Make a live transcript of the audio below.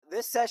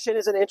this session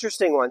is an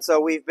interesting one.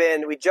 So we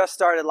just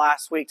started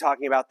last week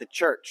talking about the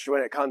church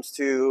when it comes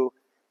to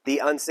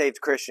the unsaved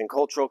Christian,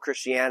 cultural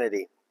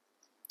Christianity.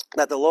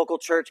 That the local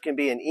church can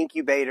be an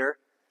incubator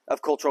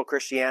of cultural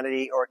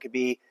Christianity, or it could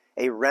be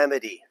a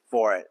remedy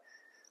for it.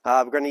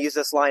 We're going to use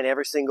this line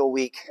every single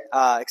week,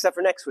 except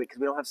for next week, because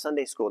we don't have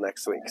Sunday school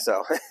next week.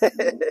 So, so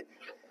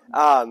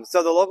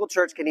the local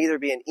church can either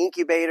be an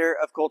incubator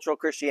of cultural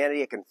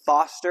Christianity, it can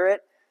foster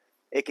it,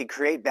 it can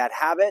create bad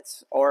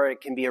habits, or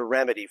it can be a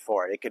remedy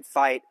for it. It could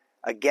fight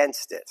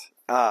against it.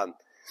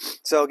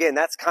 So again,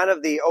 that's kind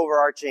of the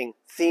overarching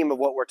theme of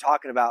what we're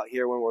talking about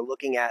here when we're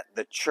looking at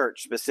the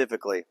church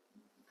specifically.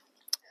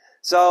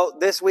 So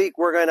this week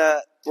we're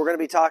gonna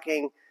be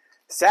talking,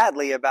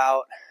 sadly,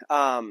 about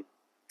how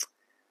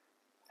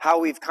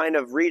we've kind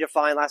of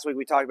redefined. Last week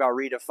we talked about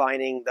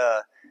redefining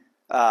the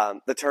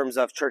terms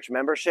of church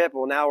membership.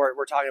 Well, now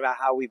we're talking about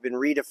how we've been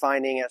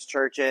redefining as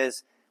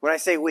churches. When I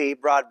say we,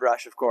 broad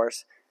brush, of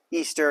course,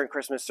 Easter and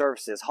Christmas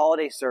services,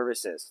 holiday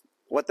services,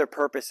 what their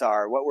purpose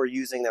are, what we're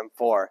using them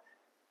for.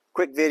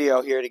 Quick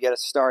video here to get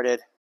us started.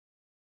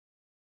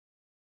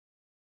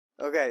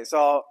 Okay,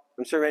 so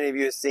I'm sure many of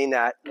you have seen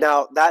that.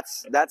 Now,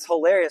 that's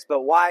hilarious,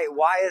 but why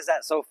is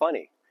that so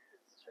funny?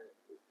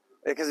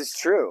 Because it's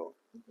true.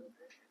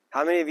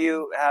 How many of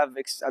you have,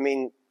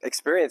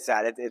 experienced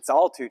that? It's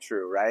all too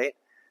true, right?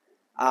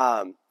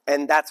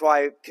 And that's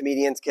why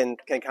comedians can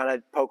kind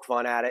of poke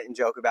fun at it and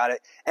joke about it.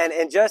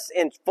 And just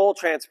in full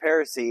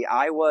transparency,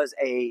 I was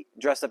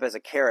dressed up as a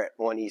carrot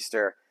one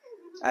Easter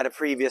at a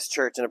previous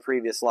church in a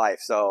previous life.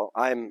 So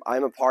I'm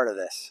a part of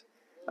this.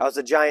 I was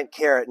a giant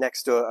carrot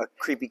next to a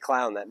creepy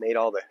clown that made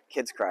all the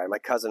kids cry. My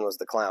cousin was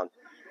the clown.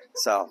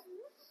 So,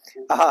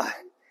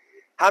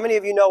 how many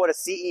of you know what a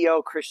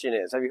CEO Christian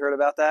is? Have you heard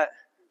about that?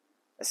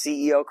 A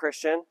CEO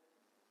Christian?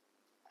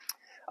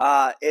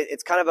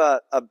 It's kind of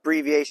a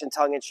abbreviation,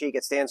 tongue-in-cheek.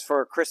 It stands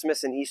for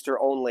Christmas and Easter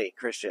only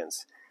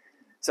Christians.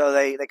 So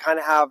they kind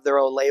of have their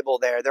own label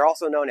there. They're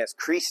also known as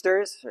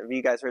Creasters. Have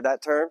you guys heard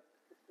that term?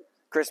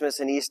 Christmas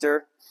and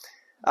Easter.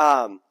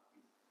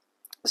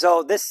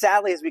 So this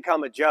sadly has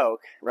become a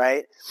joke,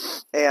 right?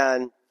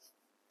 And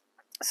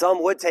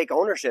some would take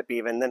ownership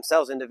even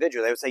themselves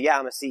individually. They would say, yeah,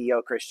 I'm a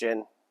CEO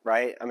Christian,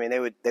 right? I mean, they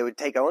would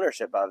take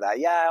ownership of that.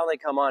 Yeah, I only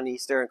come on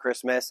Easter and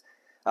Christmas.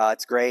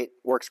 It's great.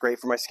 Works great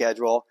for my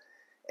schedule.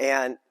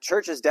 And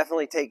churches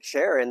definitely take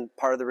share in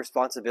part of the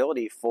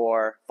responsibility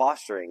for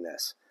fostering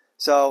this.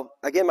 So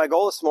again, my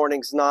goal this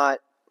morning is not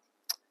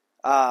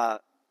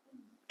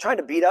trying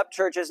to beat up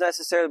churches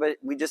necessarily, but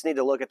we just need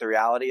to look at the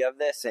reality of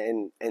this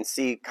and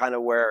see kind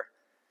of where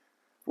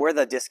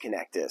the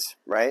disconnect is,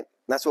 right?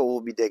 That's what we'll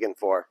be digging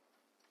for.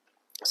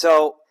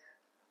 So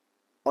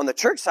on the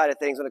church side of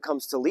things, when it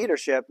comes to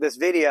leadership, this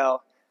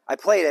video, I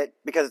played it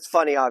because it's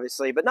funny,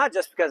 obviously, but not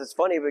just because it's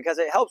funny, because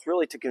it helps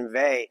really to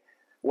convey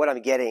what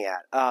I'm getting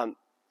at.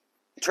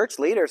 Church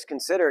leaders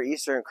consider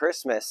Easter and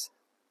Christmas,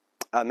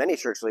 many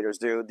church leaders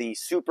do, the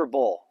Super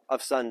Bowl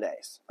of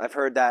Sundays. I've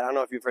heard that. I don't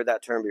know if you've heard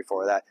that term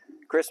before, that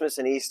Christmas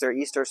and Easter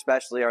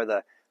especially, are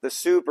the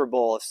Super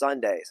Bowl of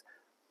Sundays.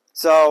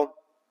 So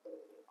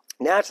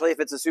naturally, if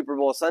it's a Super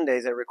Bowl of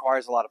Sundays, it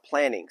requires a lot of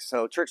planning.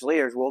 So church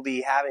leaders will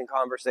be having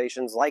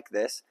conversations like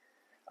this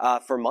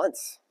for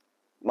months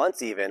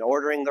even,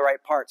 ordering the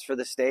right parts for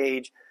the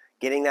stage,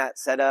 getting that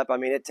set up. I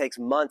mean, it takes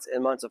months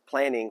and months of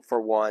planning for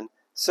one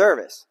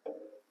service.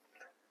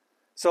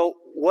 So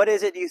what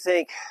is it, do you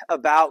think,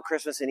 about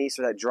Christmas and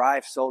Easter that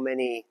drives so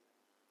many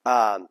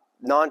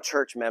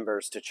non-church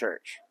members to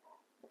church?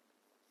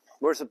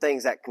 What are some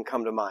things that can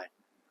come to mind?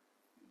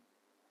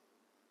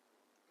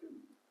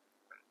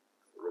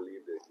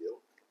 Relieve their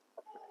guilt.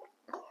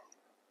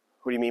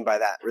 What do you mean by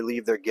that?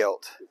 Relieve their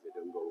guilt? If they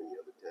don't go any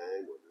other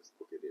time, or just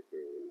look at it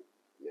and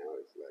now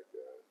it's like,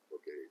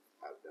 okay,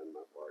 I've done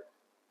my part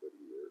for the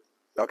year.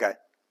 Okay.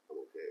 I'm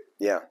okay.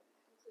 Yeah.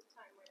 It's a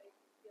time where they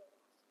feel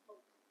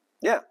hope.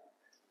 Yeah.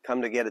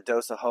 Come to get a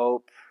dose of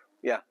hope.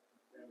 Yeah.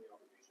 Family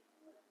obligation.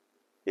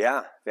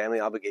 Yeah. Family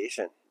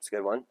obligation. It's a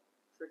good one.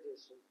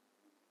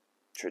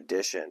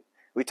 Tradition.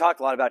 We talked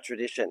a lot about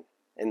tradition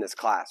in this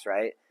class,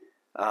 right?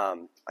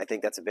 I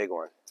think that's a big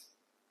one.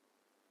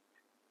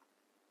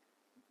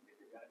 If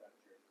you're going to go to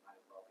church, you might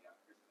as well be on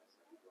Christmas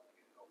if you only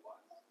get to go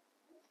once.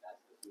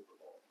 That's the Super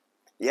Bowl.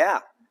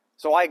 Yeah.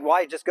 So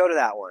why just go to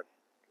that one?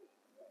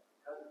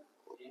 Because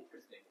it's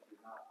interesting if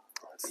you're not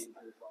in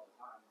church all the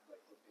time. It's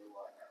like, okay,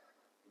 well,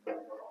 you know,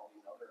 I go to all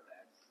these other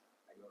events.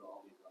 I go to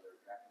all these other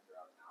attractions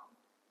around town.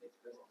 It's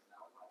Christmas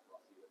now. I might as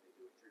well see what they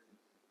do in church.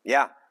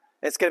 Yeah.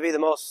 It's going to be the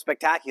most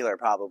spectacular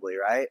probably,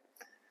 right?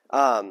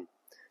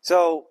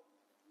 So,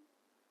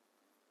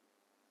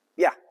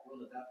 yeah.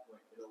 Well, at that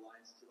point, it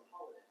aligns to the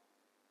holiday.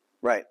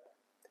 Right.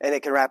 And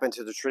it can wrap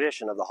into the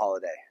tradition of the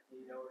holiday.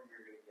 You know where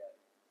you're going to get.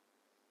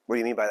 What do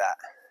you mean by that?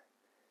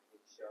 You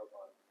show up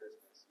on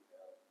Christmas, you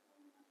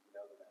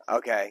know the message.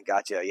 Okay,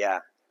 gotcha, yeah.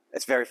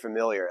 It's very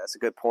familiar. That's a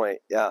good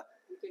point, yeah.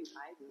 You can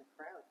hide in the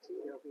crowd,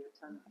 too. There'll be a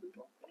ton of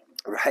people.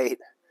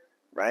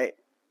 Right.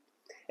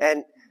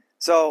 And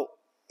so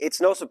it's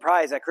no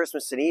surprise that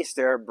Christmas and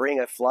Easter bring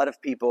a flood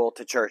of people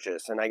to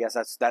churches. And I guess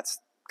that's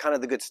kind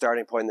of the good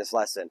starting point in this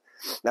lesson.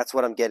 That's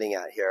what I'm getting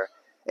at here.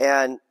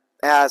 And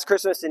as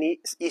Christmas and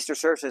Easter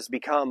services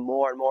become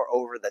more and more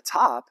over the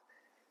top,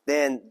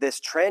 then this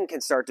trend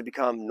can start to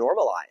become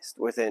normalized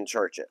within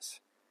churches,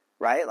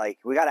 right? Like,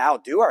 we got to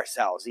outdo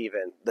ourselves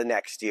even the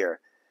next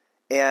year.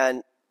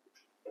 And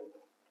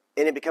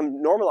it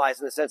become normalized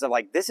in the sense of,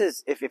 like, this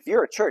is, if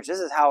you're a church, this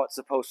is how it's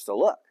supposed to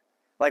look.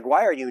 Like,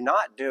 why are you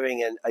not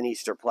doing an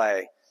Easter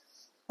play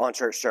on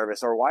church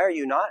service? Or why are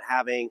you not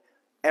having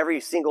every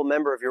single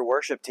member of your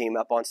worship team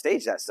up on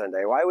stage that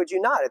Sunday? Why would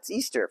you not? It's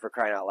Easter, for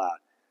crying out loud.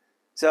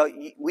 So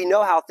we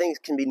know how things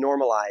can be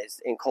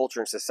normalized in culture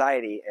and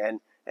society, and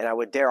I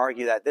would dare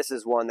argue that this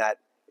is one that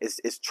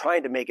is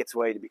trying to make its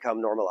way to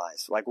become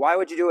normalized. Like, why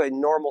would you do a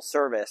normal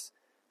service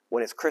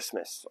when it's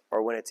Christmas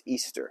or when it's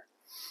Easter?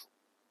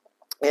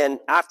 And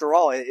after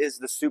all, it is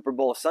the Super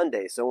Bowl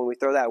Sunday. So when we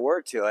throw that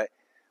word to it,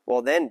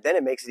 well, then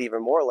it makes it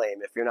even more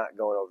lame if you're not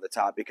going over the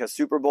top, because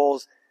Super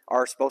Bowls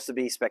are supposed to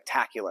be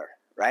spectacular,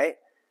 right?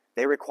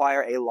 They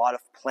require a lot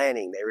of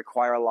planning. They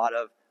require a lot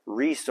of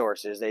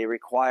resources. They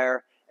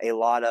require a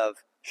lot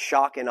of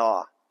shock and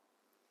awe.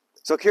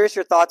 So curious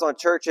your thoughts on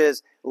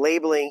churches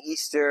labeling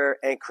Easter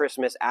and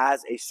Christmas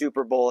as a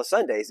Super Bowl of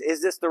Sundays.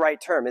 Is this the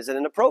right term? Is it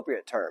an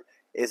appropriate term?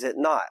 Is it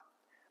not?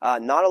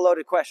 Not a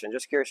loaded question.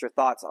 Just curious your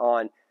thoughts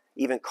on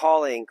even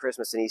calling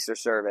Christmas and Easter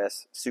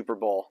service Super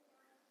Bowl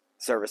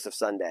service of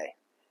Sunday.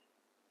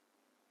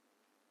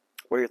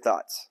 What are your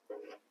thoughts?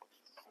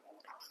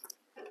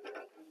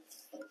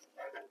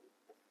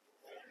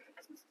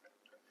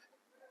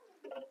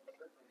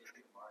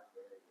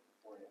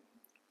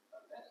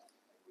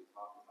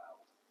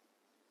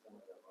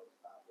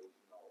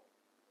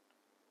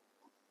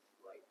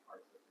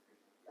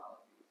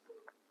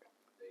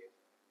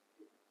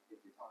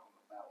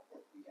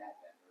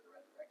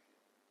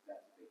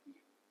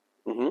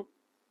 Mm-hmm.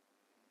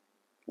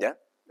 Yeah,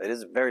 it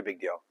is a very big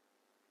deal.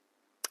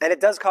 And it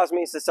does cause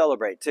me to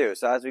celebrate too.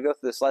 So as we go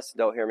through this lesson,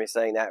 don't hear me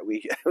saying that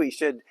we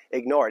should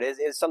ignore it. It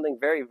is something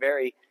very,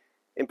 very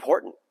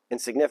important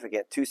and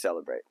significant to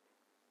celebrate.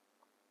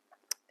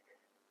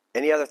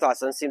 Any other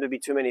thoughts? Doesn't seem to be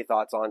too many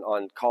thoughts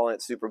on calling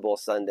it Super Bowl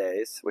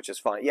Sundays, which is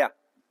fine. Yeah.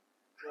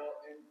 Well,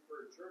 and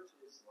for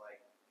churches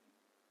like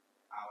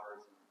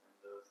ours and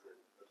those that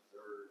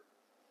observe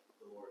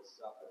the Lord's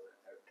Supper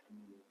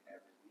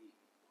every week,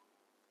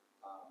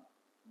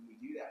 when we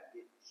do that,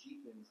 it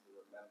cheapens the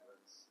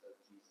remembrance of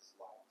Jesus'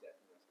 life, death,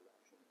 and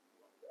resurrection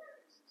on a daily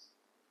basis.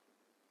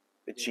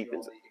 It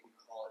cheapens it. If we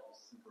call it the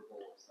Super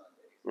Bowl of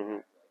Sundays, Mm-hmm.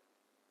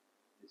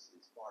 this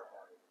is far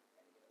better than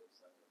any other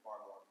Sunday,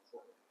 far more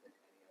important than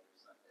any other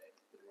Sunday.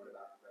 But what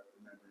about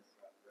remembrance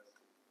throughout the rest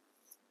of the week?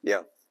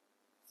 Yeah.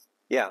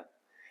 Yeah.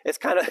 It's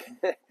kind of,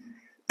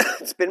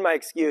 it's been my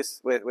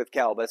excuse with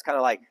Kel, but it's kind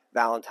of like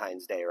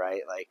Valentine's Day,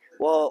 right? Like,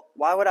 well,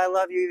 why would I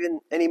love you even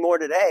any more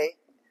today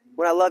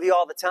when I love you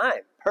all the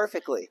time?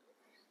 Perfectly.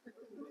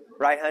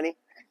 Right, honey?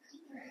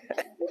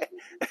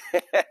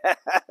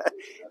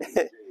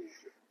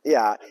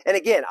 Yeah. And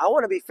again, I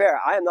want to be fair.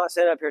 I am not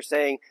sitting up here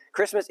saying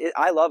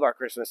I love our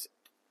Christmas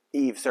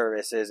Eve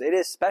services. It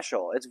is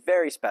special. It's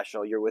very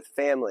special. You're with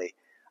family.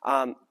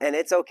 And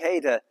it's okay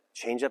to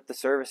change up the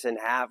service and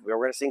we're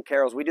going to sing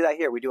carols. We do that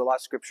here. We do a lot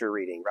of scripture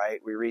reading, right?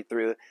 We read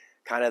through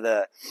kind of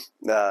the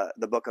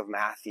book of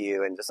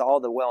Matthew and just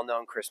all the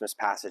well-known Christmas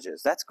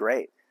passages. That's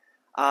great.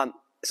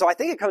 So I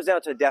think it comes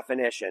down to a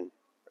definition.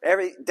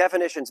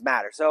 Definitions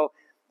matter. So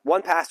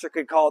one pastor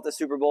could call it the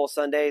Super Bowl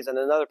Sundays, and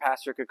another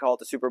pastor could call it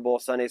the Super Bowl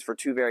Sundays for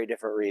two very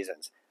different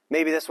reasons.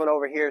 Maybe this one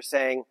over here is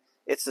saying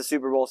it's the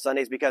Super Bowl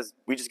Sundays because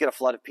we just get a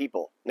flood of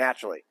people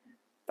naturally.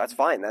 That's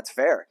fine. That's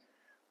fair.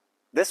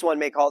 This one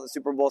may call it the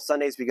Super Bowl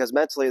Sundays because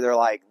mentally they're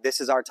like, this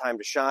is our time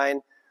to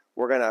shine.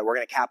 We're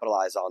gonna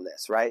capitalize on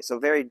this, right? So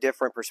very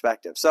different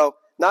perspective. So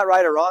not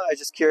right or wrong. I was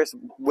just curious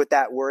with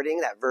that wording,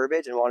 that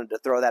verbiage, and wanted to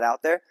throw that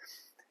out there.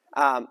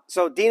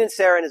 So Dean and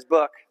Sarah in his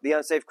book, The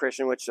Unsaved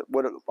Christian, which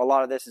what a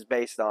lot of this is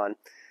based on,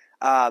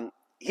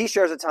 he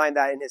shares a time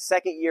that in his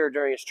second year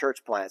during his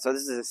church plant, so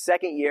this is his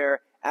second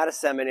year at a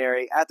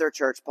seminary, at their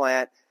church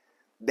plant,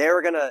 they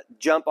were going to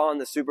jump on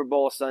the Super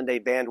Bowl Sunday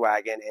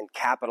bandwagon and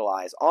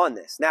capitalize on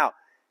this. Now,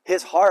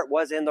 his heart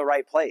was in the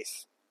right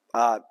place.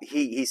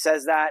 He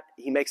says that.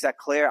 He makes that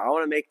clear. I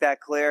want to make that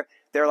clear.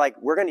 They're like,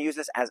 we're going to use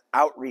this as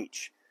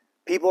outreach.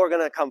 People are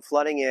going to come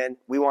flooding in.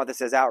 We want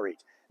this as outreach.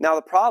 Now,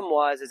 the problem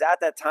is at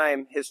that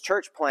time, his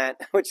church plant,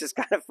 which is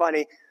kind of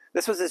funny,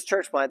 this was his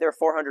church plant. There were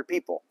 400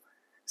 people.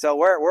 So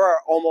we're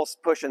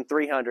almost pushing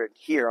 300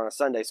 here on a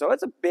Sunday. So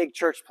it's a big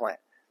church plant.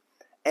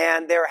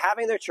 And they're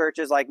having their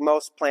churches like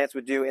most plants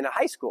would do in a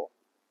high school.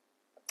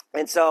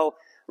 And so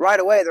right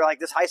away, they're like,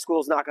 this high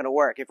school is not going to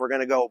work if we're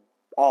going to go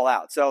all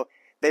out. So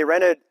they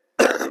rented,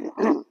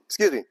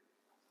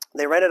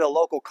 they rented a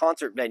local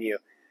concert venue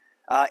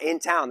in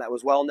town that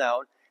was well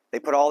known. They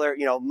put all their,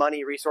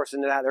 money, resources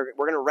into that. We're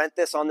going to rent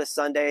this on this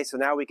Sunday, so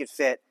now we could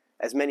fit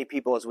as many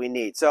people as we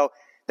need. So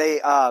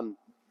they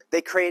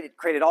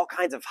created all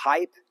kinds of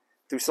hype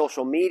through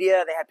social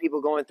media. They had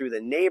people going through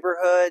the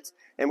neighborhoods.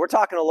 And we're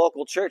talking a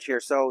local church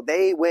here. So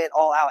they went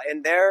all out.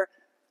 And their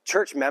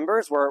church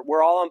members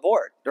were all on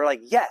board. They're like,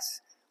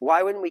 yes,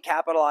 why wouldn't we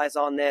capitalize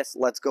on this?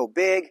 Let's go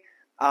big.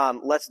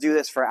 Let's do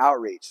this for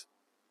outreach.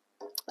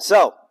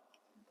 So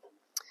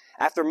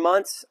after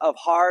months of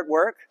hard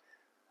work,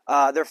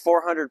 their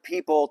 400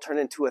 people turned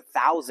into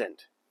 1,000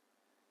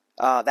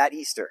 that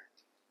Easter.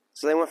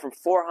 So they went from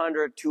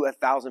 400 to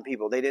 1,000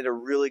 people. They did a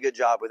really good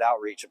job with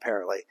outreach,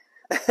 apparently.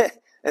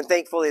 And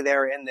thankfully, they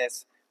were in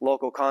this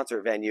local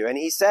concert venue. And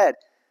he said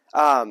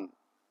the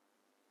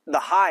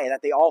high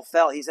that they all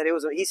felt, he said,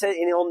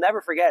 and he'll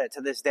never forget it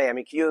to this day. I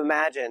mean, can you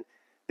imagine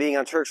being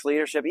on church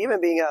leadership, even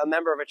being a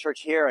member of a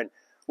church here, and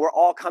we're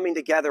all coming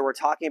together. We're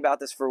talking about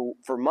this for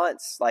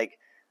months. Like,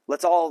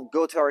 let's all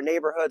go to our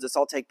neighborhoods. Let's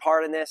all take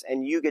part in this.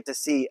 And you get to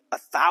see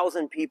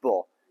 1,000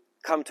 people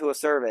come to a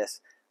service.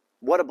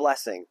 What a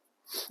blessing.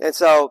 And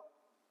so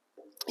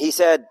he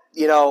said,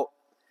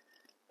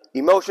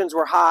 emotions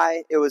were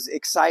high. It was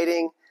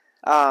exciting.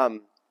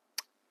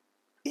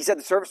 He said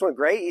the service went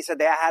great. He said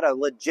they had a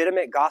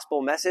legitimate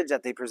gospel message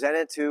that they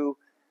presented to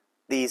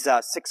these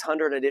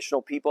 600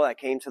 additional people that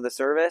came to the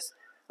service.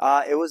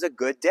 It was a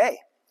good day.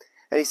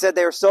 And he said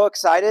they were so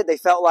excited. They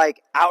felt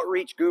like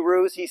outreach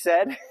gurus, he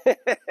said.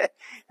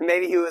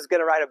 Maybe he was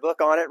going to write a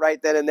book on it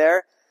right then and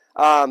there.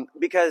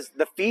 Because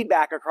the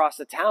feedback across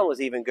the town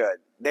was even good.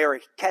 They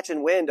were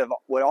catching wind of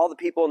what all the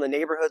people in the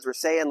neighborhoods were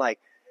saying, like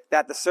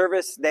that the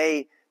service,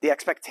 the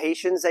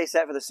expectations they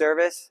set for the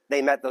service,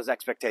 they met those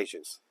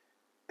expectations.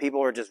 People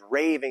were just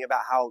raving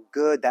about how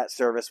good that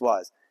service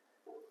was.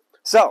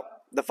 So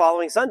the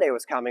following Sunday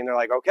was coming. They're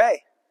like,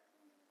 okay,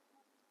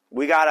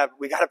 we gotta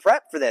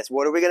prep for this.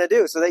 What are we gonna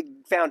do? So they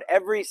found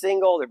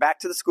they're back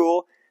to the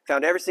school,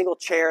 found every single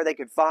chair they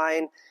could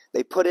find.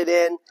 They put it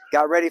in,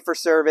 got ready for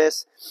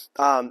service.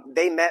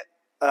 They met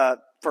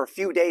for a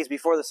few days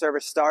before the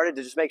service started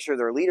to just make sure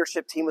their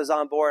leadership team was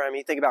on board. I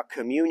mean, think about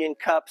communion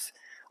cups,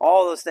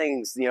 all those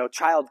things,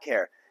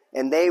 childcare.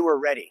 And they were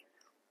ready.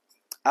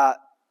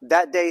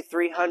 That day,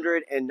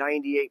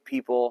 398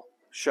 people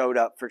showed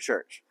up for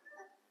church.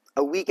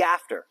 A week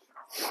after,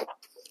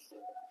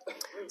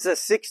 it's a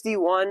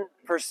 61%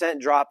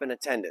 drop in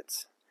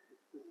attendance,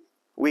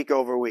 week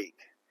over week.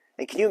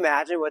 And can you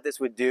imagine what this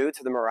would do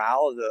to the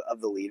morale of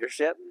the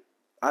leadership?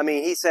 I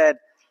mean, he said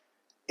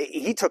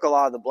he took a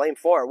lot of the blame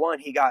for it. One,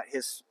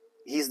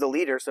 he's the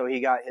leader, so he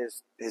got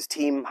his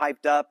team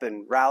hyped up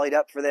and rallied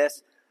up for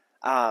this.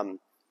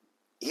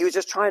 He was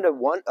just trying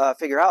to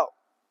figure out,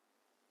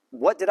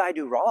 what did I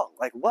do wrong?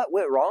 Like, what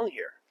went wrong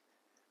here?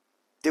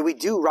 Did we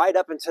do right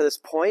up until this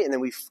point, and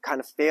then we kind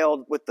of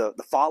failed with the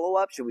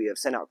follow-up? Should we have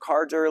sent out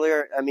cards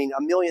earlier? I mean,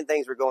 a million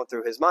things were going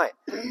through his mind.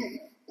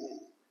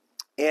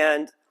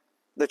 And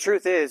the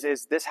truth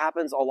is this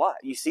happens a lot.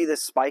 You see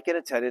this spike in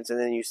attendance, and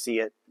then you see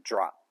it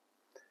drop.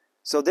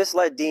 So this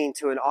led Dean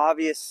to an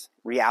obvious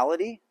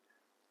reality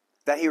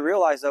that he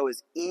realized, though,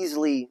 is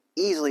easily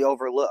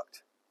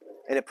overlooked.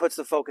 And it puts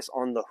the focus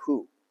on the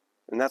who.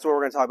 And that's what we're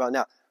going to talk about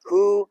now.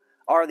 Who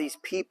are these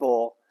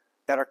people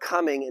that are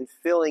coming and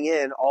filling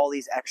in all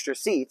these extra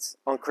seats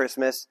on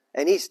Christmas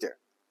and Easter?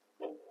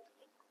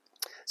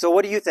 So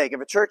what do you think?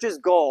 If a church's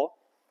goal,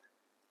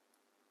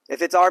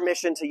 if it's our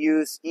mission to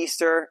use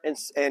Easter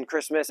and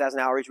Christmas as an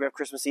outreach, we have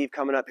Christmas Eve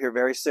coming up here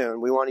very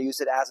soon. We want to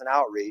use it as an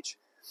outreach.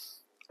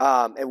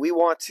 And we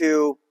want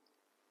to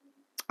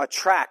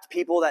attract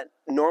people that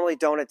normally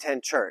don't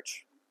attend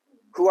church.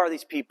 Who are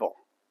these people?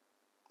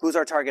 Who's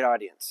our target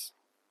audience?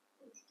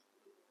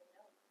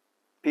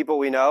 People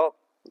we know,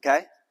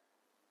 okay?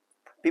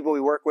 People we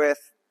work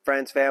with,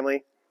 friends,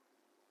 family.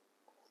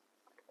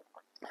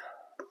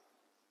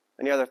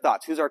 Any other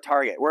thoughts? Who's our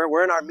target?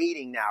 We're in our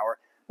meeting now.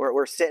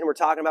 We're sitting, we're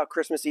talking about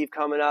Christmas Eve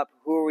coming up.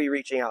 Who are we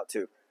reaching out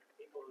to?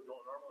 People who don't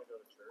normally go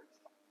to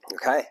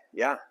church. Okay,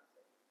 yeah.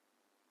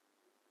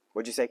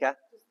 What'd you say, Kat?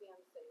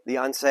 The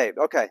unsaved.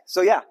 Okay,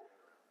 so yeah.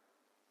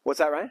 What's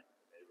that, Ryan?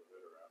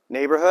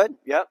 Neighborhood,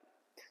 yep.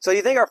 So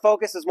you think our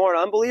focus is more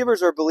on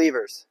unbelievers or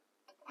believers?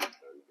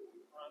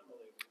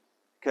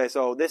 Okay,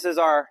 so this is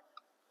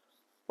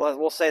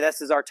we'll say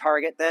this is our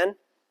target then.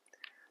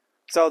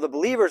 So the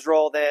believer's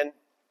role then,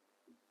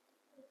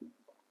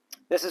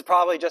 this is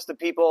probably just the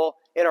people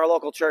in our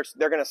local church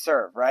they're going to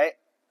serve, right?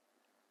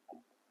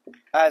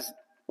 As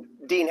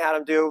Dean had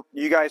them do,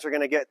 you guys are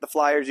going to get the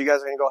flyers. You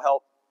guys are going to go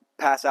help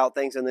pass out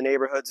things in the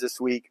neighborhoods this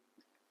week.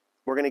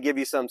 We're going to give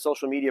you some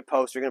social media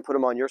posts. You're going to put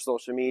them on your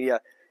social media,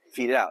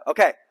 feed it out.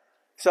 Okay,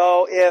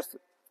 so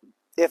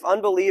if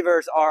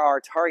unbelievers are our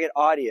target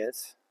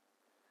audience,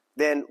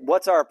 then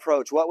what's our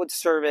approach? What would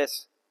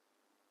service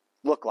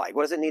look like?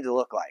 What does it need to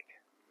look like?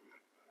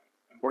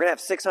 We're going to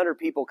have 600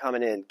 people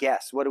coming in.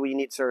 Guess, what do we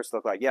need service to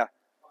look like? Yeah.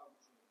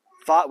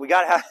 We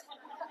got to have...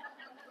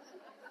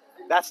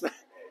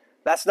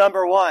 That's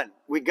number one.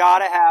 We got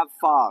to have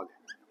fog.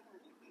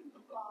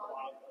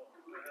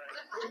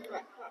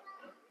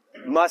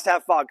 Must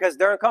have fog because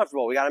they're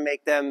uncomfortable. We got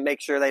to make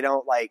sure they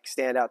don't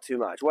stand out too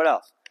much. What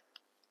else?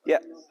 Yeah.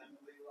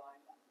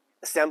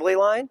 Assembly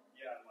line?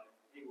 Yeah, like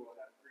people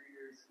have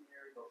greeters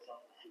here, they'll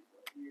talk to people.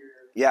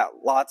 Yeah,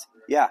 lots.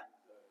 Yeah.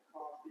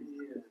 Coffee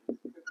and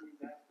cookies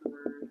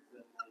afterwards,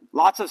 and like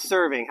Lots of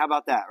serving. How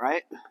about that,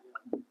 right?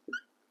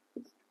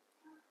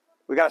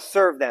 We got to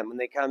serve them when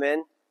they come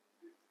in.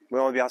 We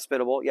want to be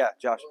hospitable. Yeah,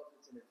 Josh. well, if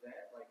it's an event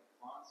like a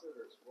concert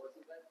or a sports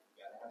event,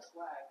 you gotta have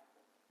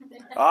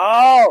swag.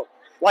 Oh,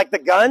 like the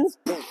guns?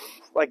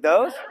 Like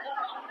those?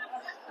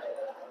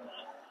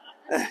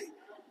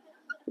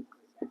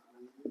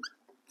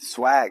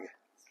 Swag.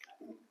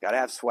 Got to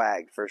have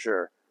swag for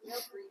sure. No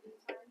greeting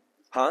time.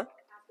 Huh? After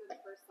the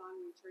first song,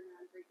 you turn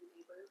around and greet your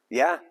neighbor.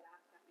 Yeah.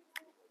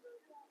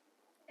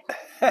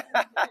 That makes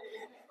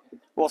people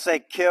really We'll say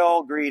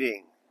kill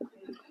greeting.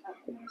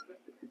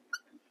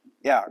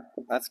 Yeah,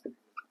 that's a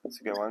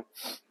good one.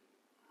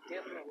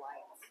 dim the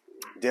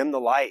lights. Dim the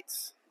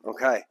lights.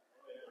 Okay.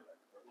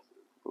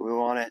 We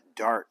want it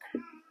dark.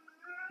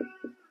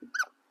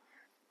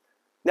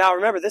 Now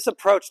remember, this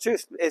approach too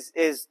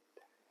is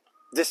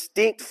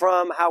distinct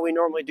from how we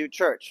normally do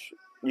church,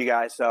 you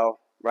guys. So,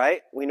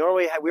 right? We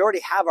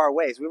already have our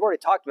ways. We've already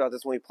talked about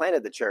this when we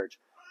planted the church.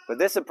 But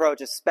this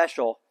approach is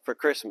special for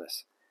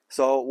Christmas.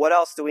 So what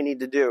else do we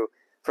need to do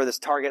for this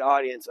target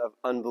audience of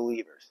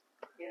unbelievers?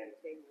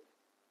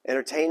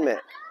 Entertainment.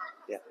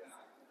 Yeah.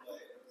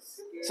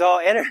 So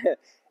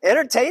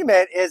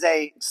entertainment is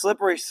a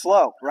slippery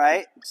slope,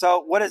 right? So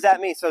what does that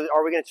mean? So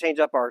are we going to change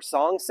up our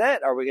song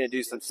set? Are we going to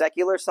do some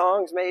secular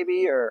songs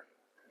maybe? Or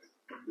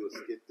Do a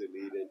skit to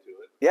lead into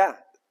it. yeah.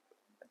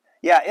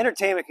 Yeah,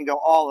 entertainment can go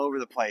all over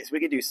the place. We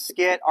could do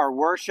skit, our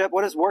worship.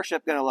 What is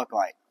worship going to look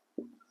like?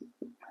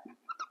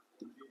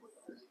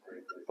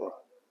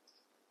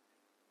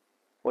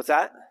 What's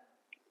that?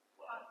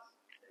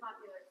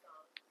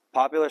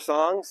 Popular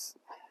songs.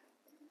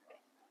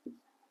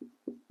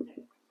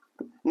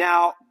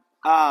 Now,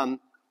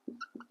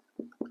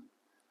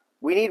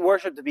 we need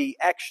worship to be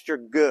extra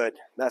good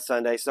that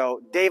Sunday.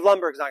 So Dave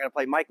Lumberg's not going to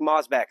play. Mike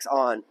Mosbeck's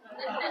on.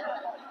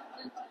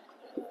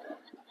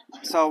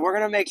 So we're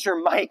going to make sure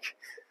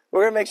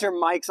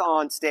Mike's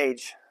on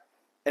stage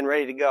and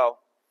ready to go.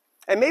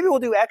 And maybe we'll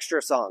do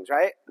extra songs,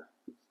 right?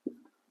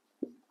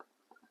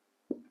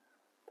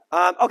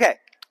 Okay.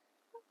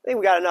 I think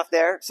we got enough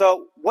there.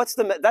 So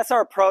that's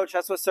our approach.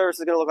 That's what service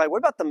is going to look like. What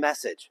about the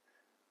message?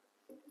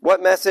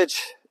 What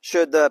message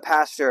should the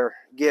pastor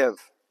give?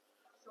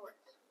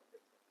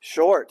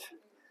 Short.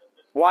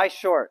 Why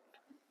short?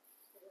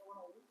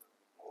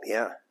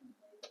 Yeah.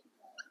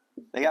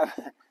 They got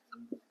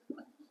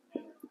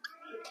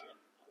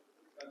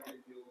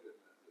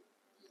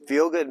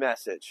feel-good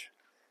message.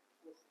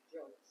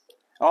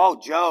 Oh,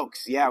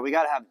 jokes. Yeah, we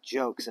got to have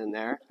jokes in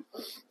there.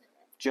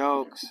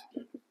 Jokes.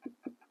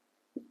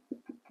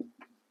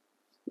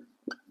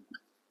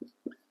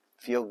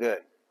 Feel good.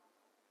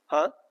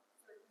 Huh?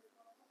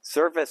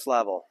 Surface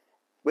level.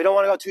 We don't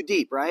want to go too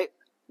deep, right?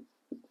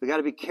 We got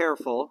to be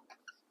careful.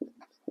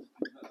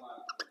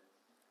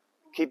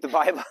 Keep the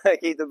Bible.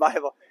 Keep the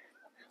Bible.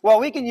 Well,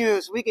 we can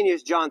use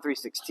John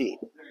 3:16.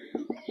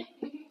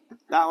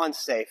 That one's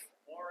safe.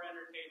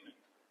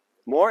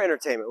 More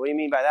entertainment. What do you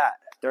mean by that?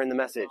 During the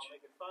message?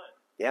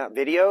 Yeah,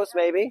 videos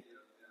maybe.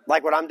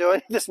 Like what I'm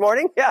doing this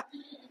morning. Yeah,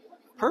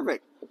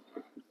 perfect.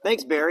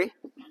 Thanks, Barry.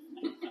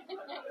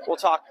 We'll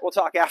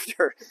talk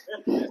after.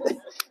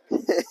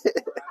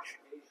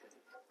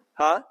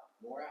 Huh?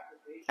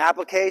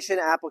 Application.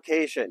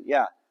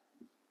 Yeah.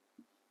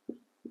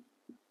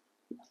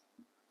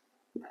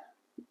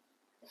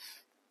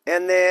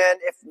 And then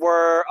if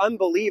we're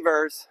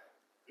unbelievers,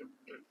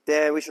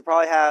 then we should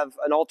probably have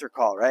an altar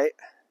call, right?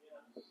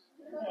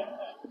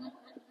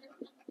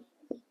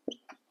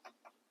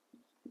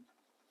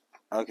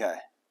 Okay.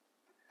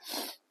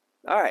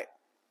 All right.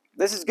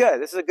 This is good.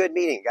 This is a good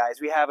meeting,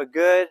 guys. We have a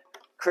good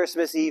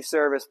Christmas Eve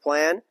service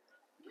plan.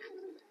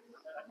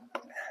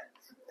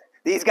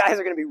 These guys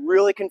are going to be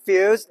really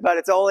confused, but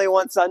it's only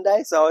one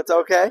Sunday, so it's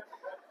okay.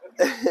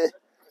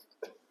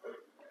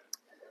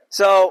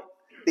 So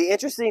the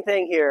interesting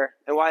thing here,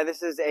 and why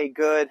this is a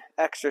good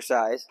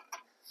exercise,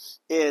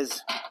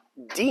 is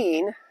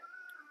Dean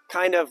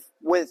kind of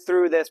went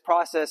through this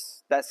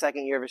process that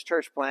second year of his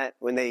church plant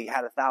when they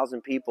had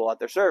 1,000 people at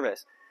their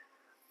service.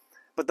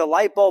 But the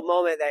light bulb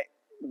moment that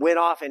went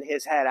off in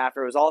his head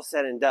after it was all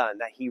said and done,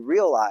 that he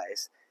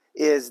realized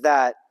is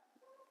that,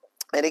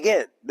 and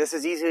again, this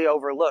is easily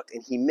overlooked,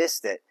 and he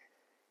missed it.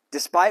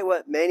 Despite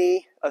what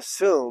many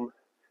assume,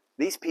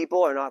 these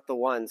people are not the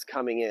ones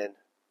coming in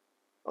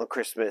on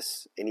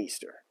Christmas and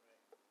Easter.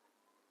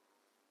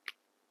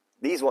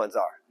 These ones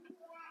are.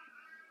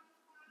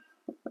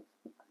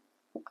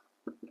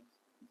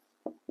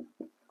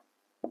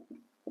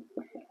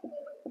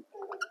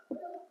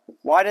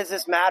 Why does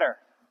this matter?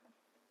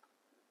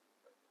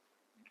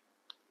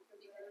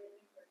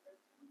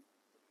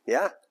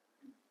 Yeah.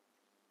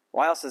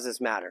 Why else does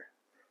this matter?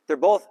 They're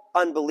both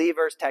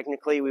unbelievers,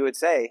 technically, we would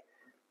say,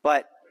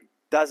 but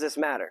does this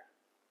matter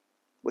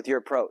with your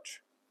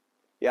approach?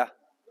 Yeah.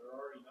 They're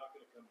already not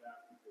going to come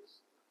back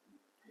because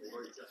they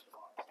already just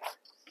lost.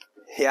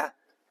 Yeah.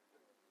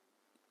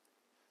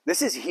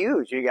 This is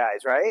huge, you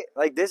guys, right?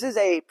 Like, this is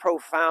a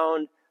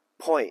profound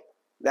point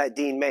that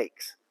Dean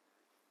makes.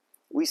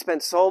 we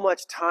spend so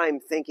much time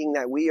thinking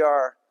that we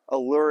are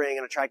alluring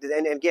and attractive.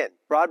 And again,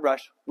 broad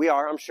brush, we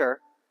are, I'm sure.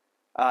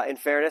 In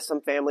fairness,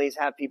 some families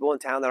have people in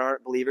town that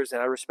aren't believers,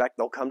 and I respect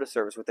they'll come to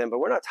service with them. But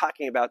we're not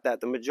talking about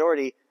that. The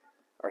majority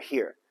are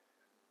here.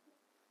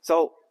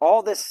 So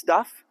all this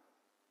stuff,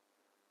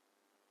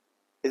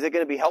 is it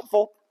going to be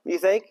helpful, you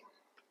think,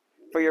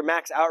 for your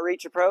max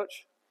outreach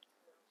approach?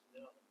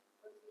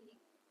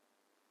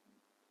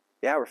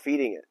 Yeah, we're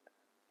feeding it.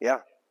 Yeah.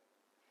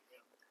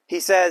 He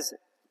says,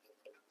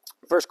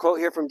 first quote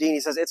here from Dean, he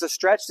says, it's a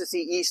stretch to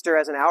see Easter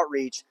as an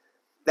outreach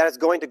that is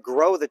going to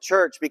grow the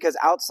church, because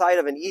outside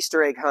of an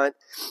Easter egg hunt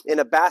in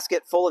a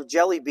basket full of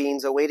jelly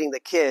beans awaiting the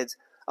kids,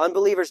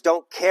 unbelievers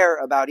don't care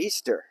about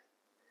Easter.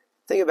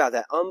 Think about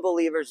that.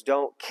 Unbelievers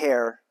don't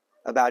care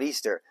about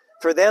Easter.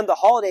 For them, the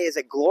holiday is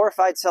a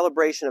glorified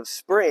celebration of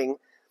spring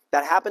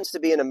that happens to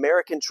be an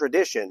American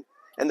tradition,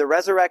 and the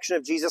resurrection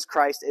of Jesus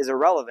Christ is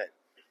irrelevant.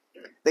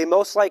 They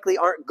most likely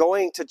aren't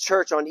going to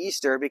church on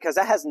Easter because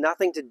that has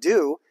nothing to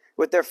do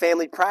with their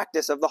family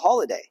practice of the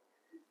holiday.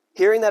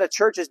 Hearing that a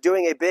church is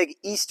doing a big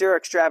Easter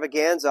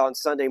extravaganza on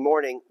Sunday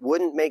morning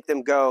wouldn't make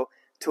them go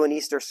to an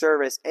Easter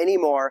service any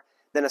more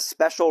than a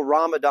special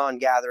Ramadan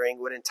gathering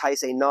would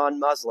entice a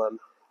non-Muslim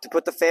to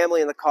put the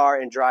family in the car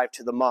and drive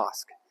to the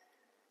mosque.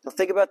 Now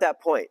think about that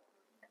point.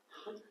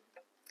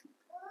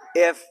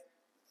 If,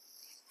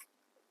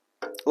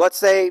 let's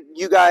say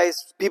you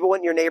guys, people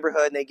went in your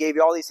neighborhood and they gave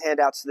you all these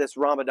handouts to this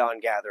Ramadan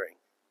gathering,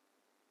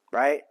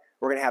 right?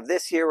 We're going to have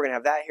this here, we're going to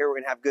have that here, we're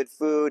going to have good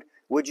food.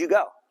 Would you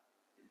go?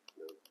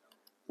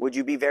 Would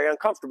you be very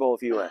uncomfortable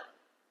if you went?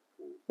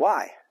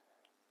 Why?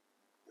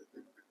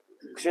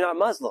 Because you're not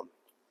Muslim.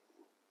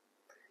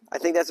 I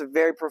think that's a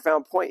very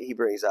profound point he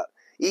brings up.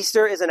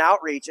 Easter is an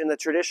outreach, and the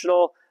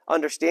traditional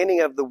understanding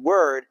of the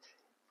word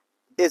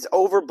is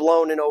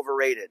overblown and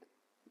overrated.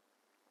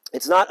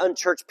 It's not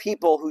unchurched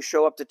people who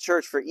show up to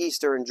church for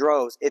Easter in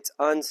droves. It's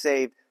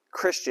unsaved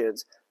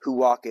Christians who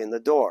walk in the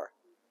door.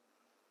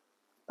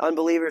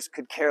 Unbelievers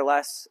could care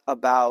less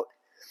about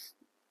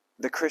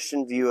the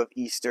Christian view of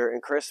Easter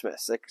and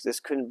Christmas. Like, this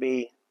couldn't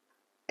be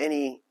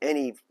any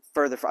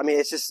further. I mean,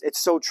 it's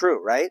so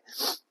true, right?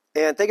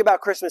 And think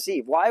about Christmas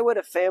Eve. Why would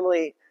a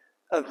family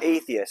of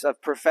atheists,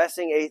 of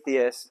professing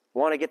atheists,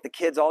 want to get the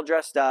kids all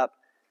dressed up,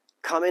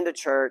 come into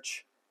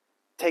church,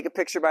 take a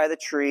picture by the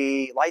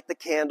tree, light the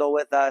candle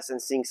with us,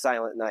 and sing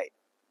Silent Night,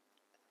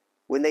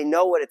 when they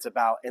know what it's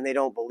about and they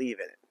don't believe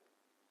in it?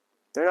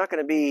 They're not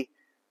going to be,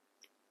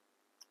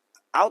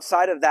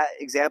 outside of that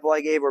example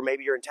I gave, where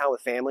maybe you're in town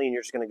with family and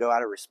you're just going to go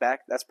out of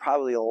respect. That's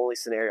probably the only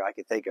scenario I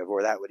could think of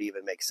where that would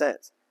even make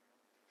sense.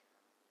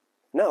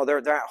 No, they're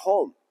at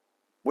home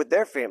with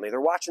their family. They're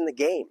watching the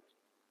game,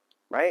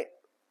 right?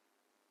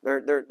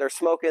 They're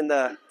smoking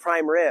the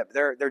prime rib.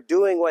 They're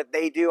doing what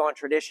they do on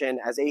tradition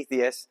as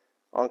atheists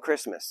on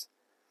Christmas.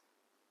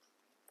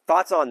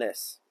 Thoughts on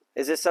this?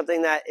 Is this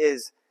something that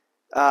is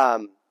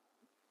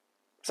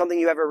something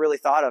you ever really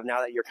thought of now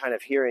that you're kind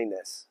of hearing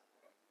this?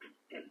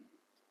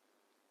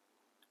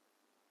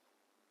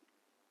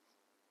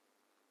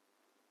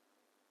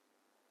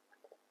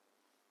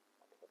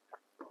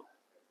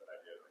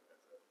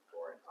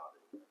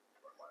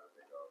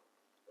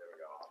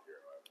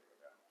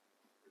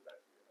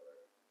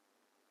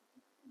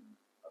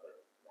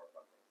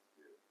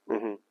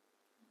 Mm-hmm.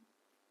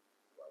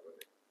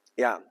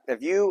 Yeah,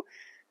 if you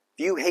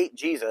hate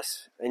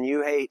Jesus and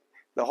you hate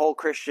the whole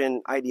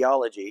Christian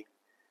ideology,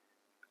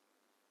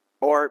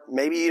 or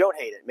maybe you don't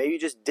hate it, maybe you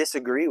just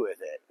disagree with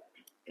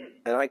it,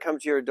 and I come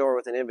to your door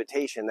with an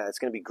invitation that it's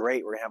going to be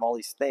great, we're going to have all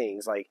these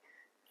things, like,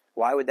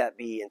 why would that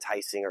be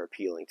enticing or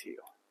appealing to you?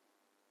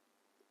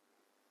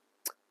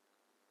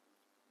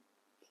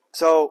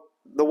 So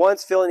the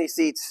ones filling these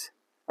seats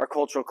are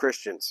cultural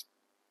Christians.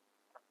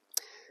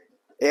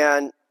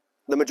 And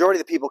the majority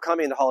of the people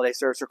coming into holiday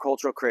service are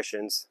cultural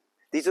Christians.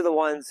 These are the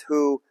ones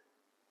who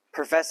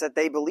profess that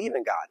they believe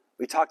in God.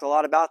 We talked a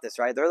lot about this,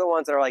 right? They're the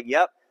ones that are like,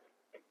 yep,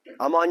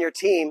 I'm on your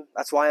team.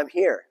 That's why I'm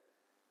here.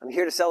 I'm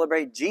here to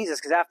celebrate Jesus,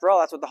 because after all,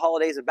 that's what the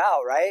holiday's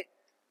about, right?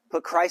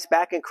 Put Christ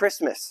back in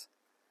Christmas.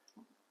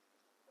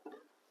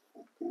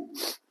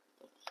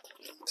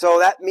 So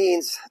that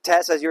means,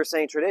 Tess, as you were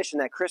saying, tradition,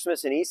 that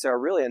Christmas and Easter are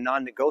really a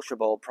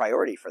non-negotiable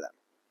priority for them.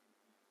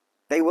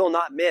 They will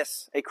not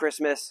miss a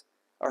Christmas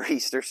or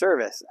Easter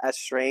service, as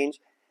strange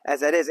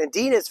as that is. And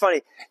Dean is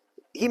funny.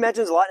 He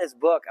mentions a lot in his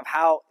book of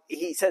how,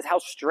 he says how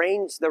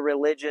strange the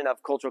religion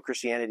of cultural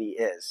Christianity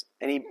is.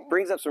 And he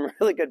brings up some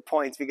really good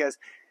points, because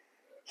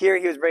here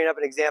he was bringing up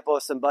an example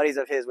of some buddies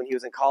of his when he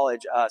was in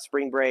college, not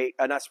spring break,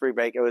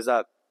 it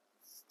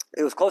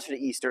was closer to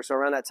Easter, so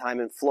around that time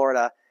in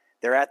Florida,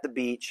 they're at the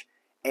beach,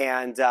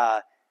 and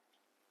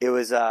it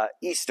was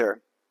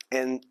Easter,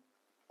 and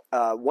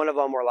one of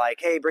them were like,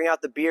 hey, bring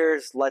out the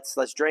beers,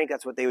 let's drink.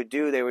 That's what they would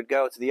do. They would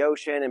go to the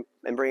ocean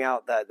and bring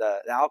out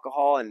the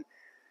alcohol, and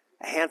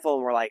a handful of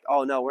them were like,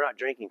 oh, no, we're not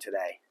drinking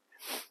today.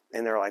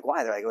 And they're like,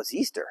 why? They're like, well, it's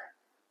Easter.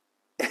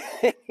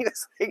 He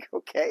was like,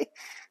 okay,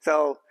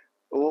 so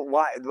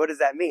why? What does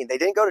that mean? They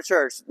didn't go to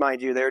church,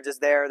 mind you. They were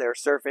just there. They were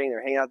surfing. They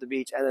were hanging out at the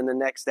beach. And then the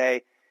next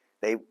day,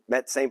 they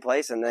met the same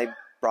place and they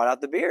brought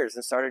out the beers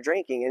and started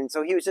drinking. And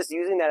so he was just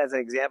using that as an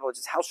example of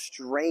just how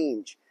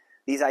strange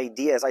these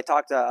ideas. I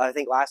talked, I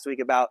think last week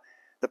about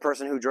the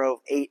person who drove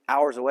 8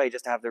 hours away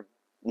just to have their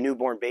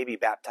newborn baby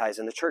baptized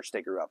in the church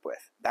they grew up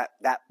with.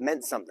 That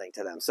meant something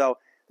to them. So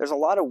there's a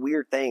lot of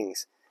weird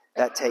things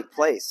that take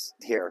place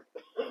here.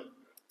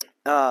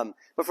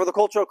 But for the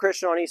cultural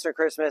Christian on Easter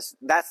Christmas,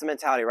 that's the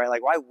mentality, right?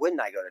 Like, why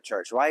wouldn't I go to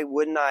church? Why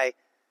wouldn't I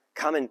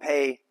come and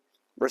pay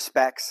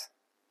respects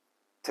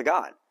to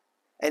God?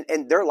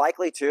 And they're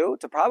likely to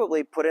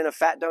probably put in a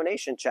fat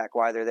donation check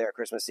while they're there at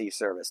Christmas Eve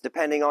service,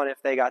 depending on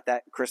if they got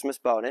that Christmas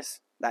bonus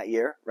that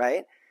year,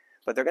 right?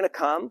 But they're going to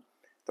come,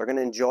 they're going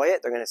to enjoy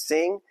it, they're going to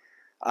sing,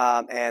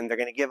 and they're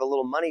going to give a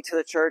little money to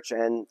the church,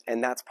 and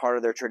that's part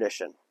of their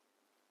tradition.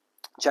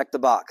 Check the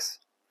box.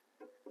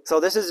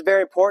 So this is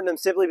very important to them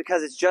simply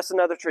because it's just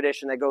another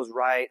tradition that goes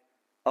right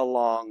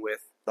along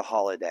with the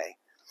holiday.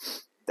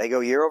 They go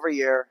year over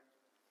year.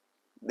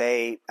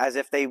 As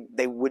if they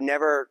would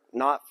never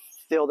not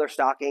fill their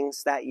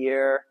stockings that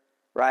year,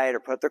 right, or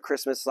put their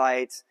Christmas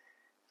lights.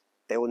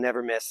 They will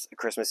never miss a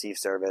Christmas Eve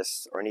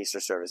service or an Easter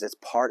service. It's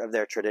part of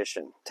their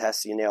tradition.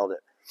 Tess, you nailed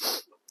it.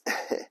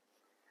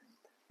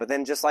 But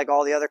then just like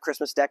all the other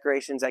Christmas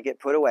decorations that get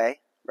put away,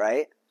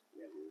 right,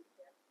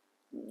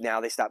 now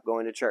they stop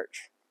going to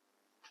church.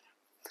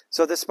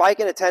 So the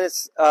spike in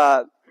attendance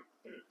that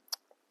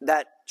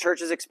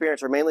churches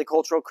experience are mainly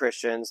cultural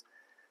Christians.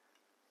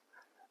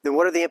 Then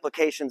what are the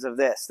implications of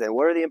this? Then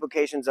what are the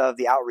implications of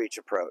the outreach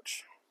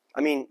approach?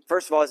 I mean,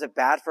 first of all, is it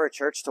bad for a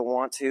church to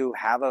want to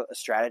have a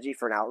strategy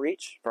for an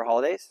outreach for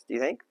holidays? Do you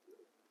think?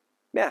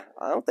 Yeah,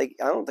 I don't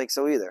think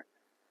so either.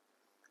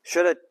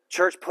 Should a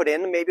church put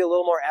in maybe a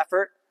little more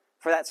effort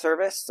for that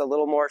service, a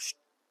little more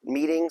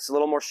meetings, a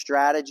little more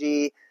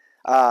strategy?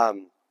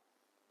 Maybe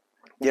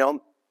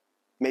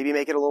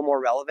make it a little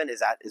more relevant. Is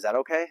that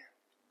okay?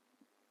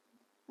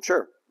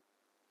 Sure.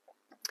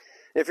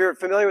 If you're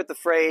familiar with the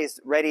phrase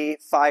ready,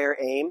 fire,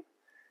 aim,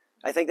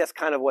 I think that's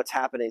kind of what's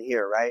happening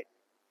here, right?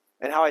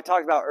 And how I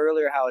talked about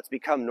earlier how it's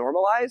become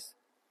normalized,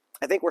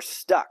 I think we're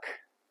stuck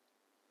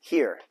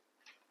here.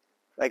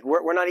 Like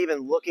we're not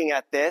even looking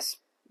at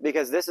this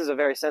because this is a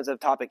very sensitive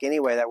topic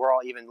anyway that we're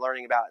all even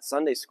learning about at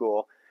Sunday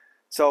school.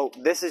 So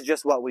this is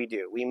just what we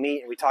do. We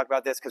meet and we talk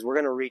about this because we're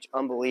going to reach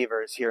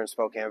unbelievers here in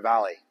Spokane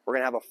Valley. We're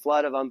going to have a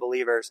flood of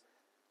unbelievers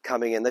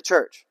coming in the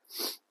church.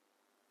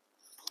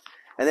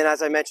 And then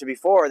as I mentioned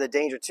before, the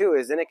danger too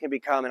is then it can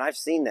become, and I've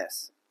seen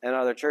this in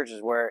other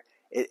churches where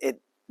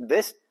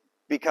this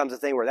becomes a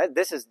thing where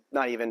this is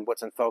not even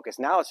what's in focus.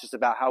 Now it's just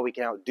about how we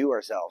can outdo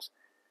ourselves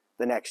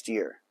the next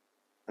year.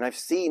 And I've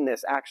seen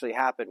this actually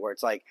happen where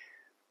it's like,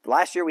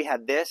 last year we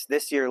had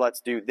this year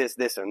let's do this,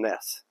 this, and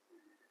this.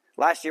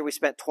 Last year we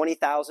spent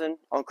 $20,000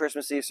 on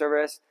Christmas Eve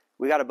service.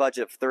 We got a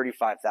budget of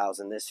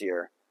 $35,000 this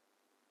year.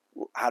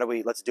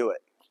 Let's do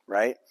it,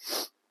 right?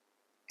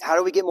 How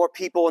do we get more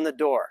people in the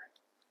door?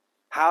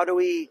 How do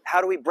we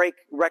break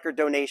record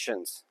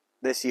donations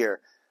this year?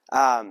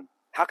 How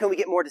can we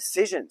get more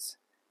decisions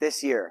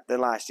this year than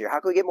last year? How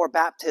can we get more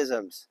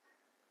baptisms?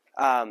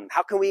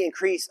 How can we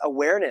increase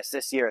awareness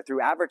this year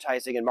through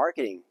advertising and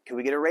marketing? Can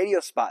we get a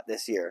radio spot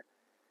this year?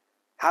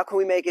 How can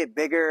we make it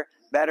bigger,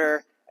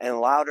 better,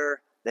 and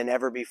louder than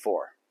ever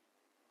before?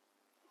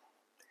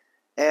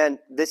 And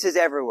this is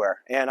everywhere.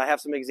 And I have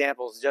some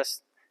examples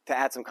just to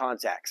add some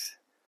context.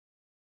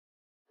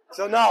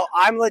 So no,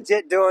 I'm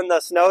legit doing the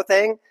snow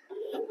thing,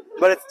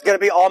 but it's going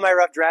to be all my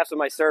rough drafts of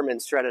my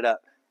sermons shredded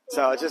up.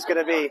 So it's just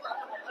going to be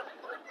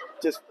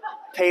just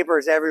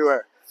papers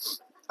everywhere.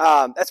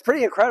 That's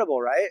pretty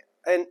incredible, right?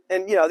 And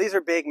these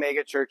are big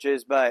mega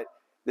churches, but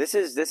this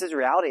is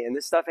reality, and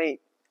this stuff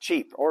ain't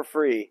cheap or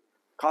free. It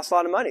costs a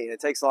lot of money, and it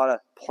takes a lot of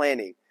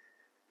planning.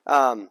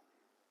 So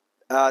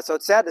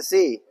it's sad to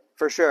see,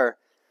 for sure.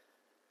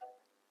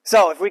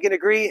 So if we can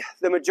agree,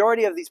 the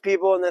majority of these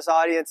people in this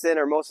audience then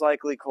are most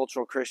likely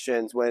cultural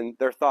Christians when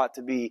they're thought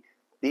to be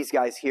these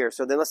guys here.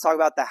 So then let's talk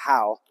about the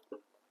how.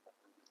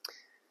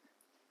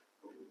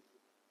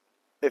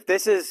 If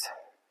this is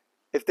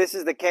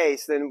the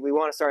case, then we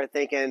want to start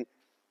thinking,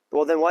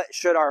 well, then what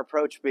should our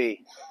approach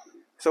be?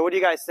 So what do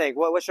you guys think?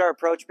 What should our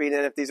approach be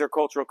then if these are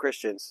cultural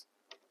Christians?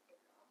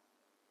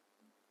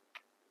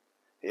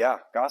 Yeah,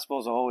 gospel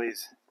is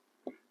always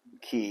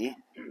key.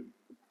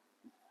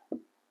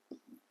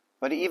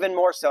 But even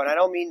more so, and I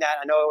don't mean that,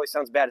 I know it always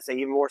sounds bad to say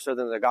even more so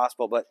than the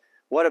gospel, but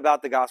what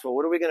about the gospel?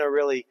 What are we going to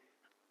really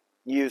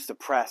use to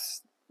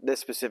press this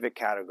specific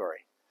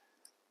category?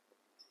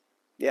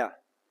 Yeah.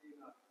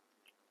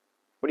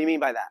 What do you mean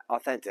by that?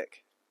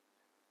 Authentic.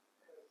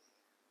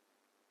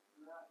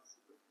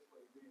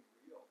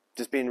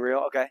 Just being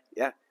real? Okay,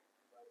 yeah.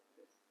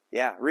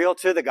 Yeah, real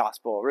to the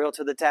gospel, real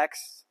to the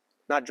text,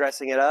 not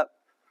dressing it up.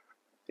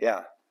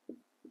 Yeah.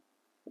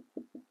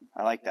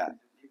 I like that.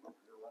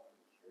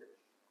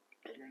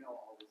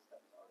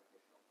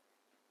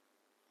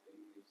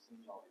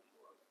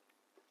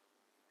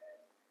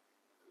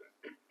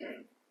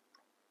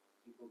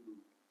 People who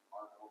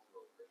are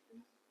cultural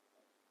Christians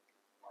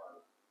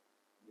are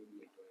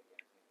maybe enjoying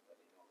entertainment, but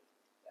they know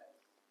that's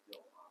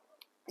still not what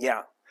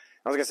Yeah.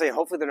 I was going to say,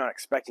 hopefully they're not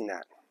expecting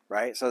that,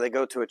 right? So they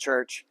go to a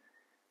church,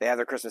 they have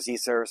their Christmas Eve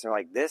service, and they're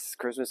like, this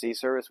Christmas Eve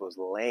service was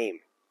lame.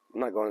 I'm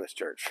not going to this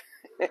church.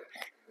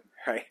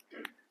 Right?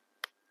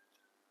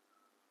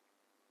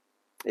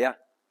 Yeah.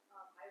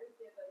 I would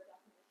give a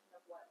definition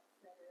of what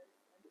sinners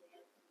and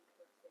man's need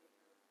for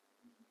Savior.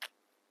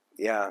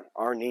 Yeah.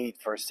 Our need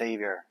for a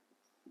Savior.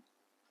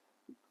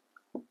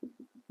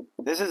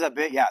 This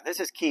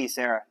is key,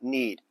 Sarah.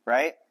 Need,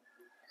 right?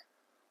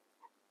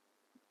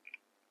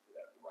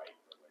 That right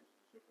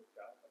relationship with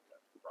God, like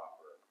that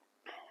proper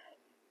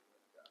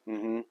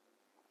Mm-hmm.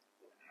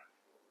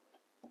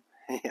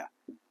 Yeah.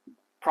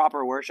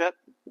 Proper worship.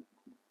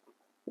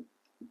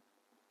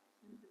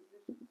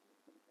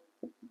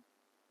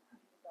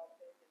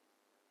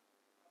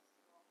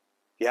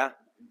 Yeah.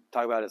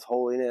 Talk about his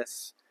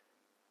holiness.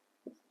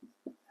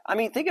 I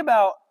mean, think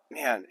about,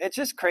 man, it's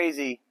just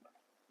crazy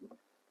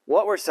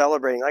what we're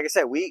celebrating. Like I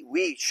said,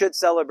 we should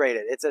celebrate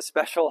it. It's a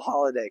special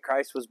holiday.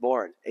 Christ was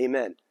born.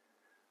 Amen.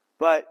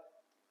 But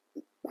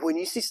when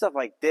you see stuff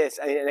like this,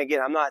 and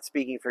again, I'm not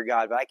speaking for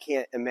God, but I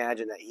can't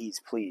imagine that he's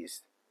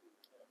pleased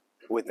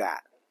with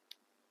that.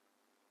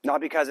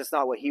 Not because it's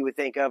not what he would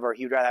think of, or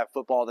he would rather have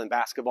football than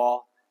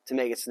basketball to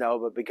make it snow,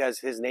 but because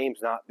his name's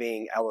not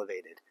being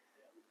elevated.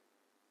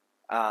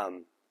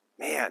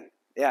 Man,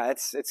 yeah,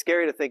 it's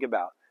scary to think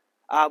about.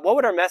 What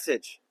would our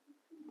message?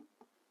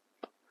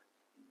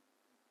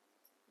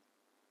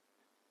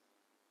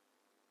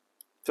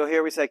 So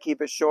here we said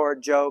keep it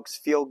short, jokes,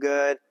 feel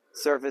good,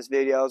 surface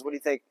videos. What do you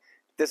think?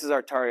 This is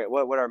our target.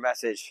 What our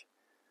message?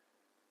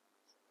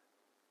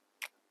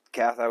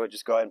 Kath, I would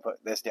just go ahead and put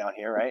this down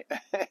here, right?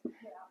 Yeah.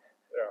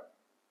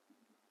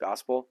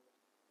 Gospel.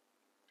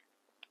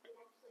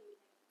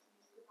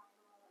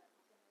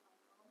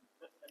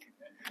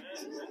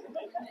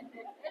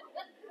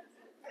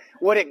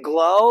 Would it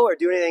glow or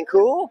do anything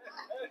cool?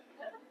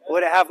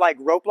 Would it have like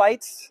rope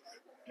lights?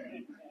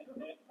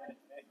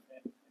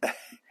 I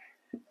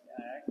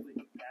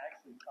actually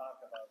talk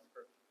about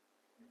scripture.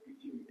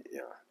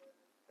 Yeah.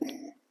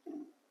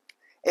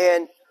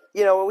 And,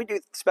 you know, when we do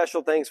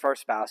special things for our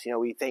spouse, you know,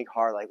 we think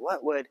hard, like,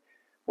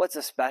 what's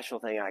a special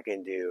thing I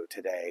can do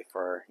today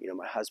for, you know,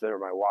 my husband or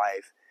my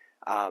wife?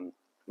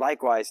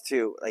 Likewise,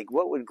 too, like,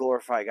 what would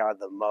glorify God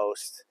the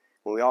most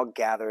when we all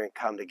gather and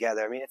come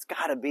together? I mean, it's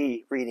got to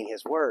be reading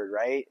his word,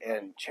 right?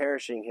 And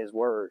cherishing his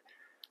word.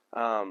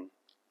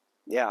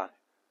 Yeah.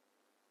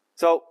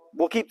 So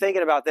we'll keep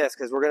thinking about this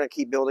because we're going to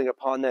keep building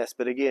upon this.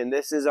 But again,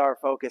 this is our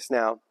focus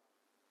now.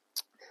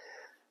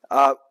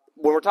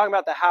 When we're talking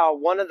about the how,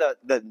 one of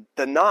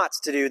the nots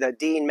to do that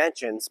Dean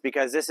mentions,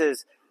 because this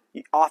is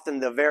often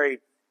the very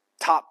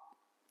top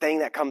thing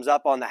that comes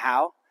up on the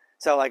how.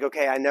 So like,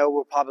 okay, I know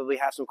we'll probably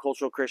have some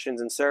cultural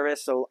Christians in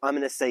service, so I'm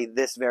going to say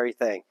this very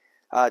thing.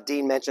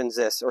 Dean mentions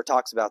this or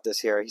talks about this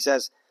here. He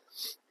says,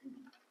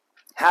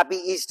 Happy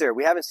Easter.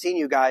 We haven't seen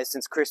you guys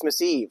since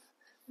Christmas Eve.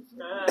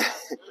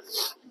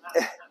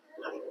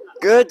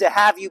 Good to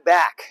have you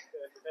back.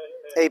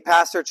 A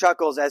pastor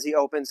chuckles as he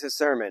opens his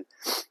sermon.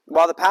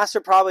 While the pastor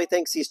probably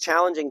thinks he's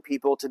challenging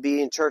people to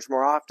be in church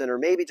more often, or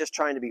maybe just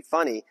trying to be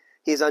funny,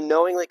 he's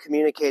unknowingly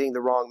communicating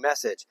the wrong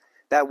message.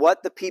 That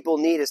what the people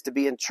need is to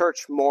be in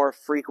church more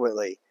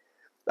frequently.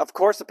 Of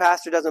course, the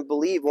pastor doesn't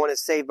believe one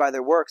is saved by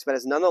their works, but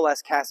has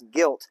nonetheless cast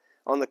guilt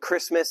on the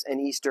Christmas and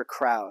Easter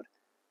crowd.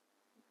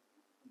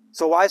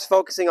 So why is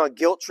focusing on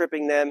guilt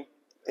tripping them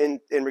in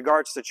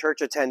regards to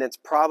church attendance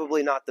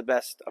probably not the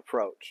best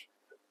approach?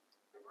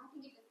 I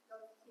think it just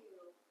goes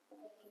to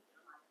taking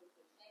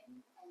commodification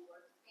and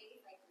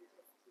workspace, like you're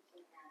just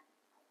teaching them,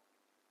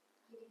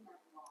 giving them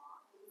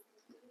law,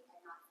 basically,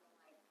 and not saying,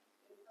 like,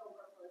 it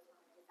overflows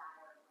from the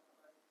desire of what the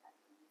Lord is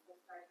testing you. So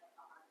starting at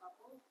the heart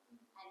level,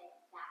 and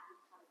that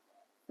becomes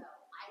it. So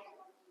I just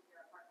want to hear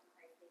apart from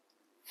Christ, like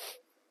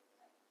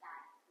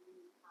that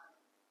really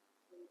comes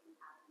when you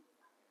have the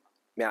desire.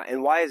 Yeah, and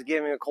why is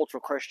giving a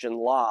cultural Christian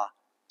law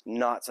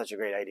not such a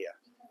great idea?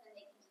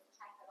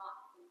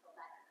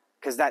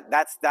 Because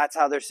that's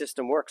how their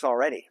system works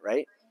already,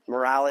 right?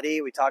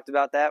 Morality, we talked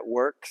about that,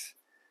 works.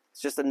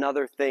 It's just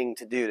another thing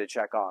to do to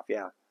check off,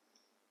 yeah.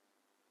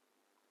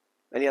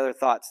 Any other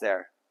thoughts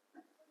there?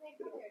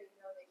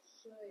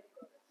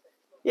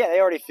 Yeah, they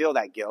already feel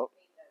that guilt.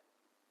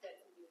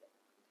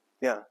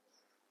 Yeah.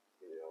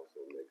 It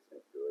also makes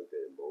them feel in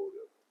their mode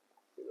of,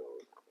 you know,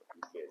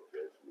 you can't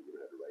judge me, you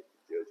don't have the right to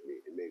judge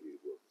me, and maybe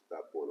we'll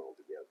stop going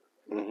altogether.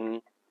 Mm-hmm.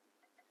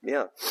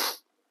 Yeah.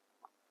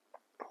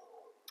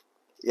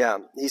 Yeah.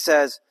 He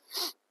says,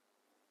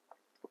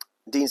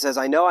 Dean says,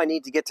 I know I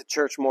need to get to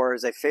church more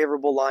is a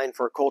favorable line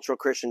for a cultural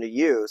Christian to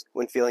use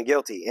when feeling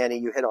guilty. Annie,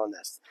 you hit on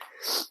this.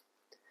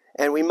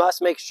 And we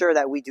must make sure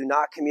that we do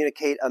not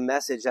communicate a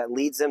message that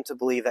leads them to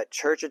believe that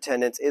church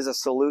attendance is a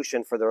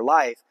solution for their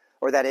life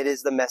or that it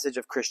is the message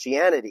of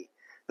Christianity.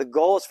 The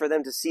goal is for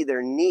them to see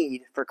their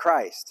need for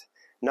Christ,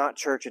 not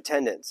church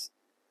attendance.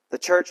 The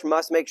church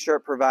must make sure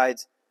it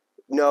provides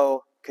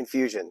no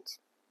confusions.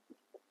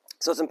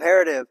 So it's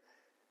imperative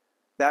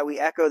that we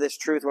echo this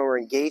truth when we're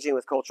engaging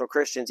with cultural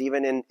Christians,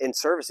 even in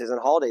services and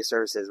holiday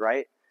services,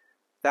 right?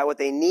 that what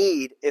they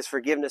need is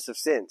forgiveness of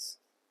sins,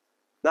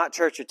 not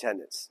church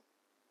attendance.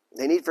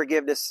 They need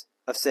forgiveness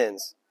of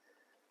sins.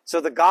 So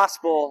the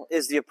gospel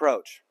is the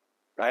approach,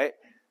 right?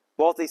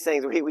 Both these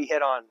things we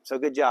hit on, so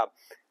good job.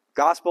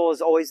 Gospel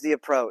is always the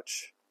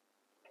approach.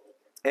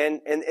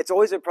 And it's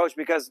always an approach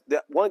because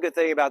the one good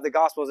thing about the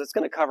gospel is it's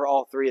going to cover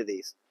all three of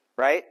these,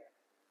 right?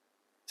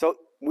 So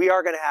we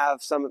are going to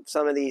have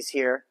some of these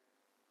here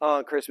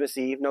on Christmas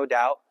Eve, no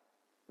doubt.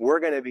 We're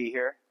going to be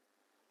here.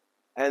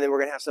 And then we're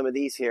going to have some of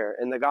these here.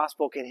 And the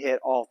gospel can hit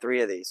all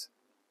three of these.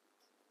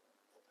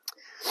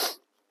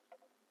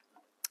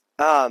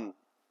 But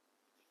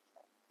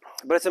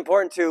it's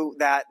important, too,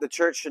 that the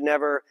church should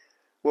never,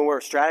 when we're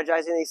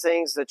strategizing these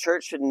things, the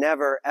church should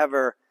never,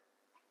 ever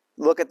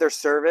look at their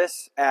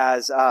service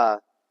as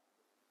a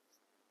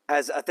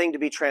thing to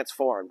be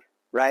transformed,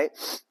 right?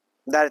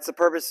 That it's the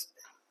purpose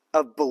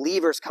of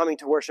believers coming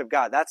to worship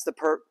God. That's the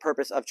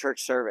purpose of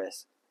church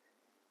service.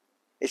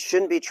 It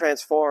shouldn't be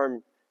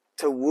transformed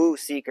to woo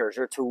seekers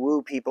or to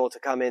woo people to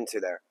come into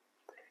there.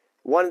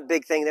 One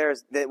big thing there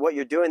is that what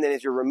you're doing then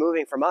is you're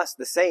removing from us,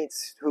 the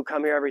saints who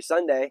come here every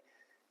Sunday,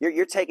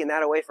 you're taking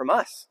that away from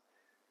us.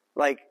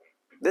 Like,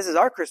 this is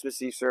our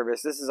Christmas Eve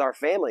service. This is our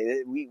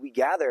family. We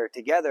gather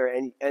together,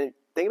 and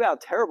think about how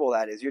terrible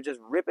that is. You're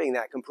just ripping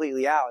that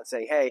completely out and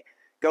saying, hey,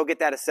 go get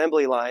that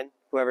assembly line.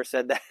 Whoever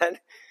said that,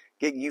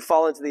 you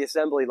fall into the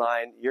assembly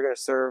line. You're going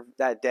to serve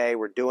that day.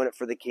 We're doing it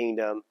for the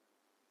kingdom.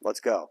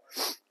 Let's go.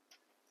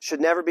 Should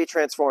never be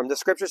transformed. The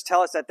scriptures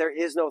tell us that there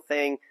is no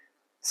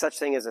such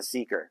thing as a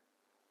seeker.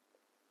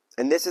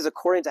 And this is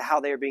according to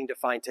how they are being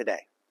defined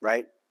today,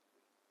 right?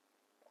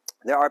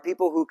 There are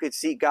people who could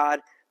seek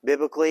God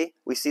biblically.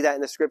 We see that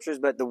in the scriptures,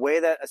 but the way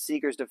that a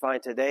seeker is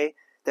defined today,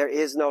 there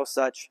is no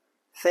such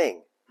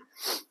thing.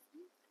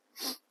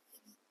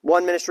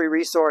 One ministry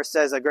resource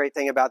says a great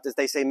thing about this.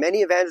 They say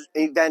many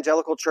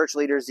evangelical church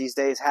leaders these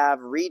days have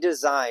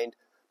redesigned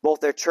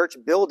both their church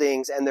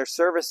buildings and their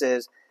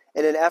services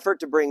in an effort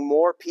to bring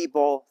more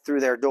people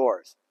through their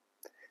doors.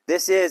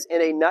 This is,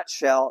 in a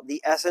nutshell,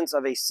 the essence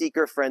of a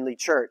seeker-friendly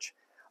church,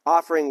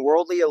 offering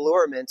worldly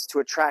allurements to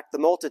attract the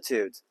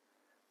multitudes.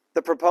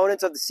 The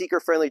proponents of the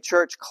seeker-friendly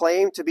church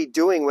claim to be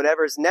doing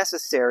whatever is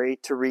necessary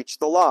to reach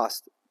the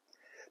lost.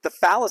 The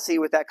fallacy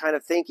with that kind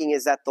of thinking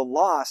is that the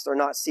lost are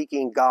not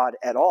seeking God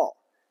at all.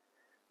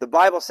 The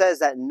Bible says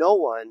that no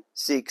one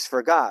seeks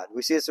for God.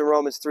 We see this in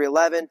Romans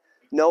 3:11.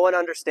 No one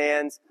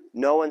understands.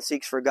 No one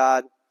seeks for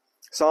God.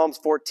 Psalms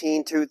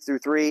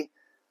 14:2-3.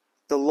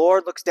 The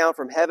Lord looks down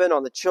from heaven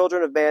on the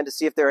children of man to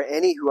see if there are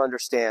any who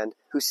understand,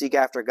 who seek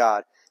after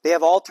God. They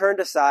have all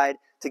turned aside.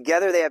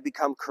 Together they have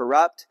become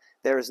corrupt.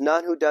 There is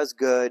none who does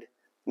good,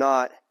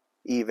 not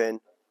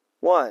even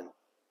one.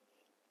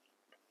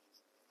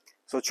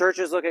 So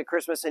churches look at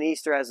Christmas and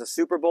Easter as a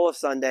Super Bowl of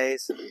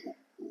Sundays.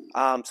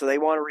 So they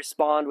want to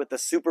respond with the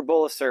Super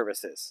Bowl of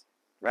services,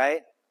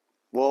 right?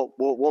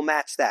 We'll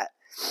match that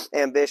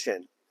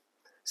ambition.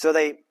 So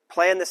they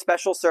plan the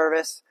special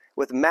service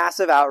with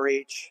massive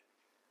outreach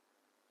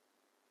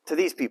to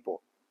these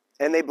people.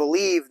 And they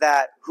believe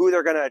that who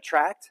they're going to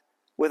attract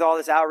with all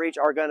this outreach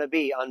are going to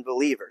be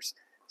unbelievers.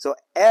 So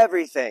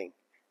everything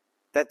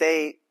that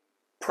they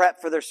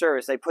prep for their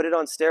service, they put it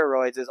on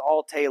steroids, is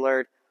all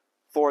tailored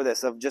for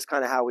this, of just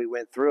kind of how we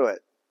went through it.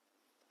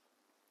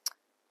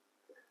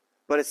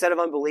 But instead of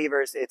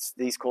unbelievers, it's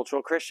these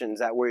cultural Christians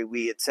that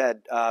we had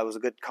said, it was a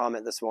good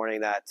comment this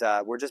morning,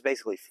 that we're just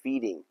basically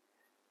feeding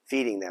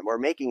them. We're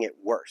making it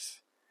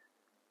worse.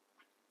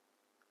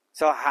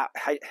 So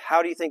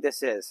how do you think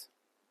this is?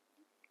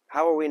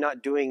 How are we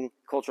not doing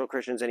cultural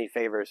Christians any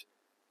favors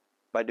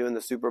by doing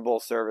the Super Bowl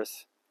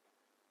service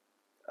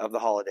of the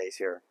holidays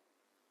here?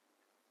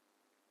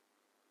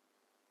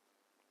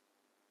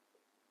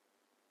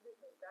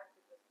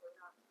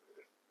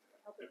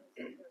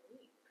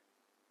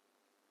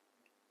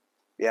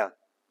 Yeah.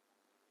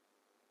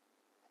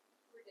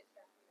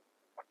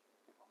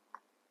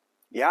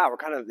 Yeah, we're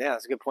kind of,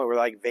 that's a good point. We're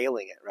like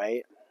veiling it,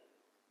 right?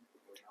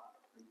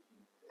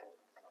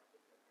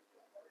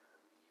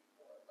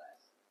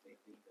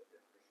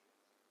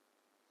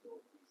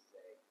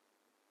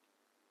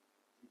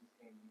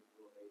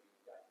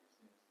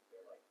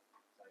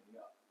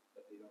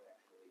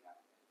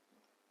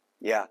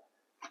 Yeah.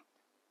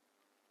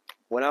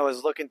 When I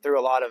was looking through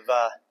a lot of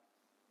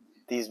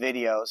these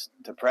videos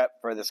to prep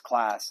for this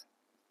class,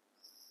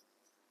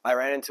 I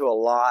ran into a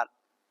lot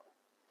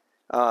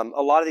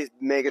of these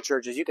mega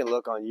churches. You can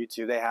look on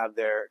YouTube. They have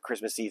their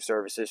Christmas Eve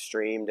services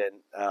streamed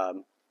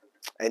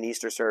and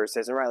Easter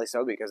services, and rightly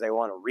so, because they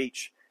want to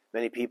reach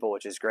many people,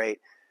 which is great.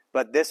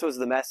 But this was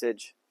the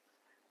message,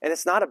 and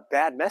it's not a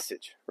bad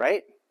message,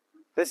 right?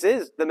 This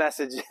is the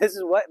message. This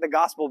is what the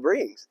gospel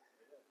brings.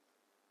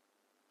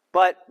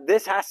 But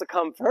this has to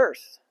come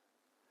first.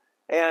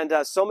 And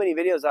so many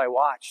videos I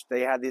watched,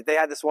 they had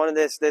this one of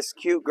this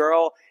cute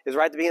girl is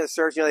right at the beginning of the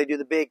service. You know, they do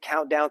the big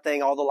countdown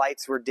thing. All the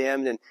lights were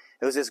dimmed, and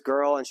it was this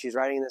girl, and she's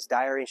writing in this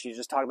diary, and she's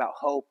just talking about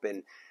hope.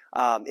 And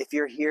if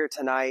you're here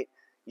tonight,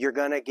 you're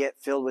gonna get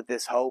filled with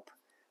this hope.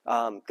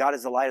 God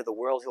is the light of the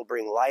world. He'll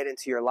bring light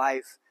into your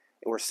life,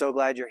 we're so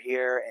glad you're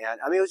here. And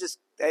I mean,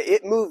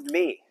 it moved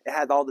me. It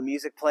had all the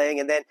music playing.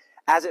 And then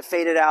as it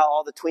faded out,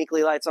 all the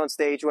twinkly lights on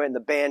stage went and the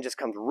band just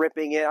comes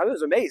ripping in. I mean, it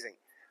was amazing.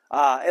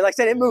 And like I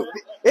said, it moved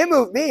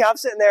me. I'm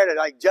sitting there to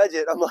like judge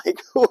it. I'm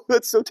like, oh,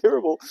 that's so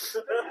terrible.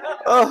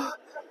 Oh,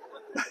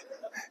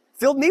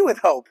 filled me with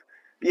hope,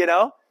 you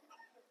know,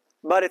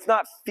 but it's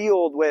not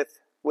fueled with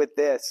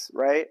this,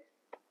 right?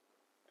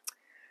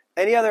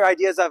 Any other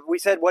ideas of, we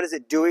said, what is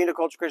it doing to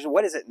cultural Christian?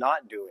 What is it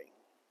not doing?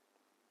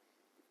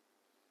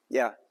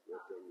 Yeah. Not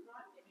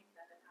giving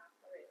them an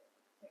accurate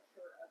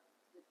picture of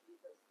the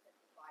Jesus in the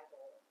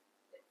Bible.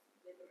 It's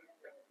giving them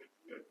the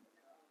Jesus in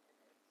their own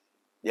image.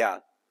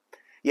 Yeah.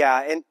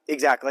 Yeah, and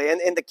exactly.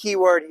 And the key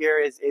word here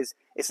is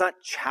it's not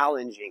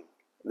challenging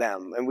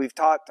them. And we've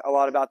talked a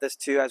lot about this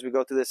too as we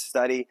go through this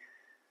study.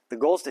 The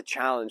goal is to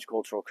challenge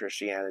cultural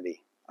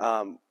Christianity.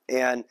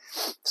 And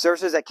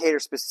services that cater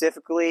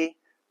specifically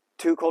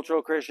to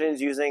cultural Christians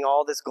using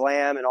all this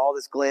glam and all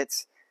this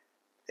glitz,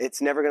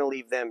 it's never going to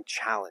leave them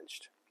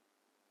challenged.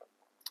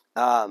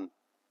 They're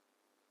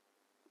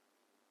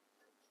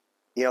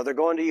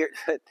going to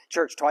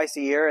church twice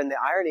a year, and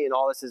the irony in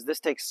all this is this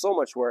takes so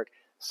much work,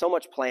 so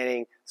much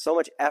planning, so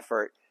much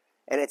effort,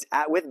 and it's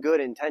with good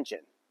intention,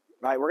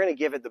 right? We're going to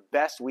give it the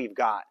best we've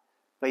got,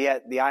 but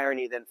yet the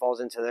irony then falls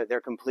into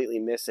they're completely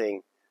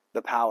missing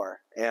the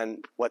power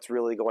and what's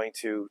really going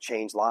to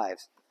change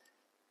lives.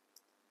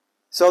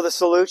 So the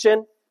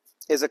solution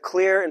is a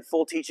clear and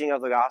full teaching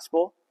of the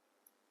gospel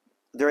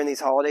during these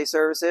holiday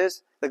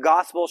services. The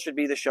gospel should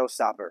be the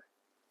showstopper,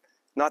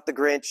 not the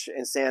Grinch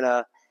and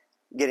Santa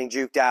getting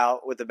juked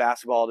out with the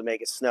basketball to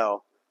make it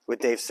snow with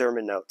Dave's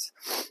sermon notes.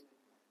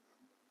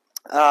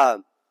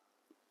 And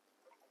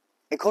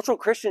cultural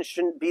Christians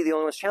shouldn't be the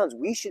only ones challenged.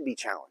 We should be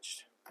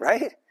challenged,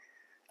 right?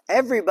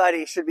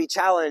 Everybody should be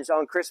challenged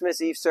on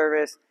Christmas Eve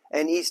service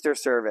and Easter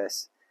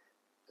service.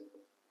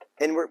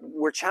 And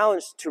we're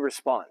challenged to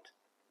respond.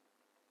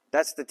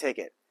 That's the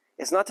ticket.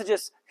 It's not to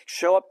just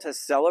show up to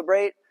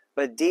celebrate,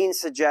 but Dean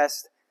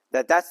suggests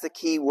that that's the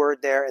key word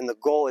there, and the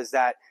goal is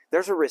that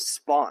there's a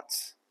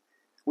response.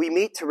 We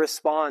meet to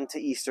respond to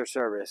Easter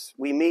service.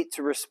 We meet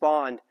to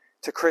respond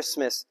to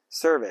Christmas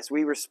service.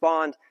 We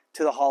respond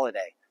to the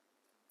holiday,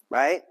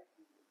 right?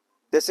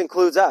 This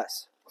includes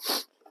us.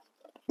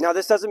 Now,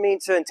 this doesn't mean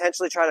to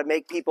intentionally try to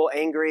make people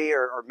angry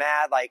or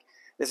mad. Like,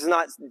 this is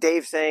not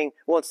Dave saying,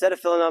 well, instead of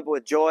filling up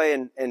with joy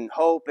and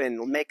hope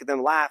and making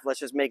them laugh, let's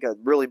just make a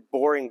really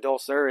boring, dull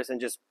service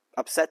and just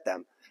upset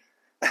them.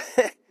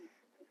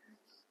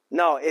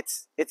 No,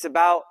 it's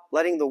about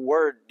letting the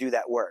word do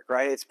that work,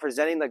 right? It's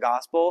presenting the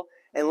gospel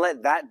and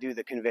let that do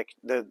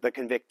the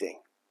convicting,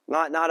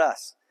 not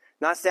us.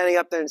 Not standing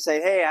up there and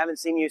saying, hey, I haven't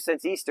seen you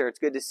since Easter. It's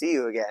good to see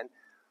you again.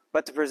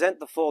 But to present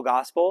the full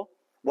gospel,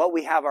 what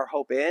we have our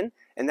hope in,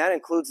 and that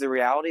includes the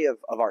reality of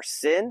our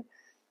sin,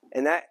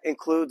 and that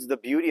includes the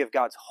beauty of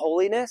God's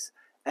holiness,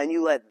 and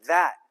you let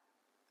that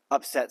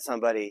upset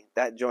somebody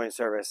that joined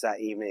service that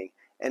evening,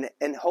 and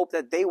hope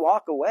that they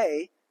walk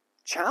away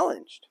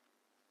challenged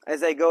as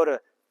they go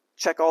to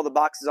check all the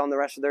boxes on the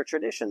rest of their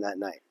tradition that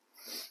night.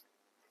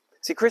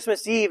 See,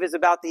 Christmas Eve is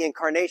about the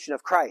incarnation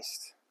of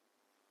Christ,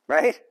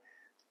 right?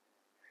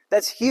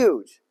 That's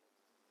huge.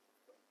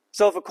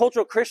 So if a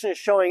cultural Christian is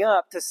showing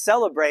up to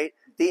celebrate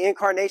the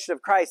incarnation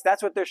of Christ,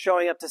 that's what they're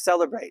showing up to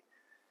celebrate.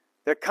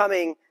 They're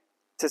coming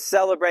to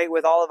celebrate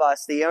with all of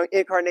us the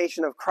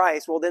incarnation of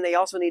Christ. Well, then they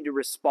also need to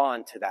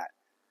respond to that,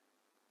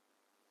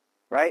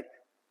 right?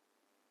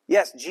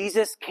 Yes,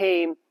 Jesus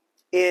came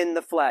in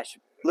the flesh.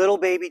 Little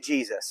baby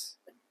Jesus,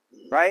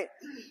 right?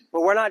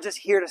 But we're not just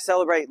here to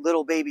celebrate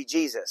little baby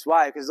Jesus.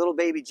 Why? Because little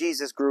baby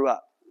Jesus grew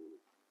up.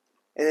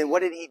 And then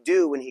what did he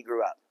do when he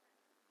grew up?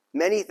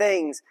 Many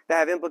things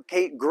that have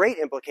great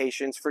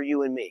implications for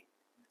you and me.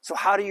 So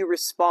how do you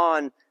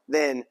respond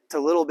then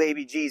to little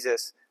baby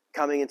Jesus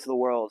coming into the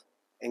world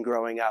and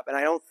growing up? And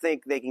I don't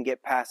think they can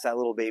get past that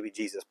little baby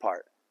Jesus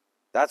part.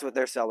 That's what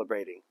they're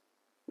celebrating,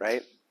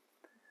 right?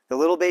 The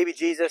little baby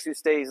Jesus who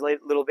stays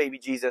little baby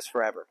Jesus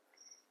forever.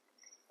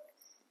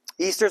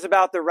 Easter's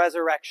about the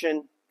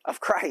resurrection of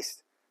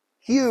Christ.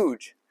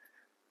 Huge.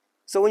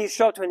 So when you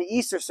show up to an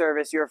Easter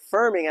service, you're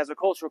affirming as a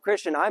cultural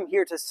Christian, I'm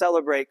here to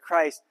celebrate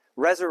Christ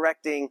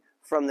resurrecting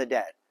from the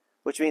dead,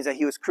 which means that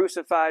he was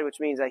crucified, which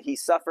means that he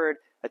suffered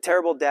a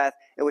terrible death,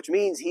 and which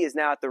means he is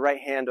now at the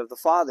right hand of the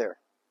Father.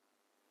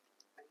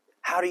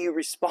 How do you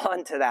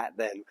respond to that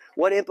then?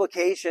 What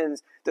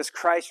implications does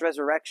Christ's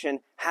resurrection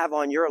have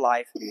on your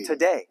life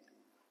today?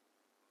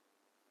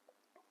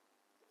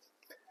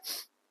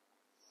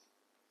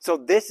 So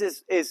this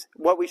is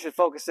what we should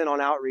focus in on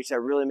outreach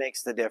that really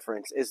makes the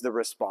difference, is the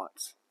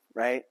response,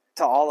 right?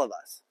 To all of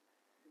us.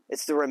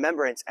 It's the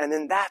remembrance. And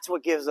then that's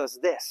what gives us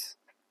this,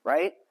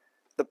 right?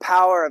 The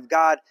power of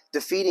God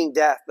defeating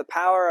death. The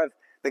power of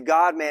the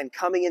God-man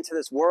coming into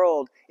this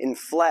world in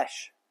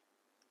flesh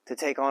to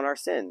take on our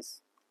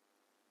sins.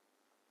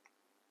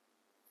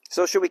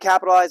 So should we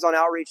capitalize on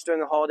outreach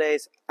during the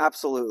holidays?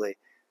 Absolutely.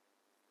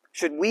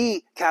 Should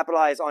we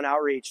capitalize on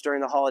outreach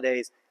during the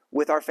holidays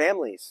with our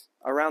families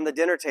around the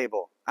dinner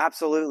table?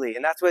 Absolutely.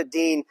 And that's what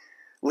Dean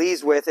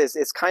leads with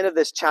is kind of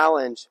this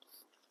challenge.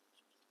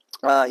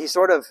 He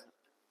sort of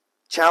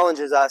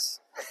challenges us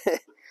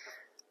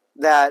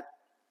that,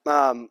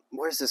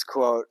 where's this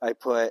quote I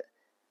put?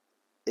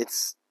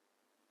 It's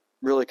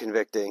really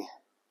convicting.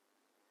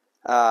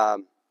 Let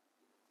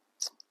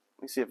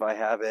me see if I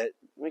have it.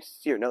 Let me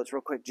see your notes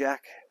real quick,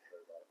 Jack.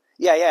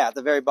 Yeah, at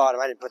the very bottom.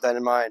 I didn't put that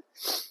in mine.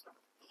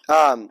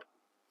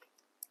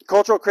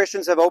 Cultural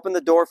Christians have opened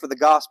the door for the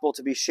gospel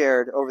to be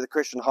shared over the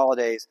Christian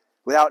holidays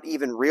without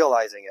even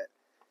realizing it.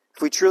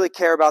 If we truly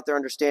care about their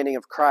understanding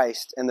of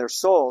Christ and their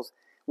souls,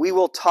 we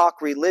will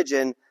talk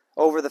religion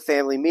over the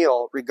family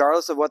meal,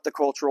 regardless of what the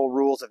cultural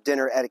rules of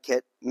dinner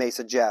etiquette may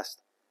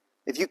suggest.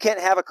 If you can't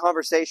have a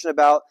conversation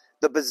about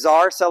the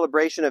bizarre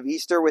celebration of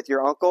Easter with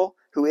your uncle,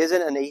 who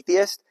isn't an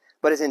atheist,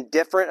 but is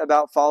indifferent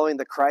about following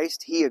the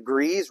Christ he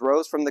agrees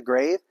rose from the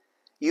grave,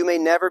 you may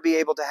never be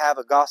able to have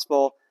a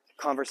gospel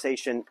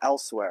conversation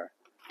elsewhere.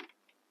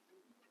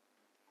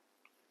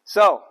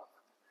 So,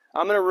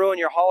 I'm going to ruin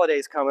your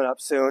holidays coming up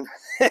soon.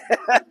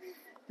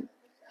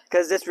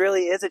 Because this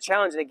really is a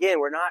challenge. And again,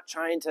 we're not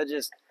trying to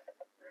just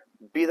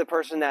be the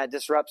person that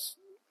disrupts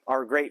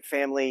our great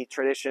family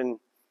tradition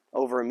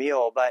over a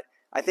meal. But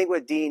I think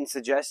what Dean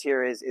suggests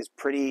here is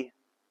pretty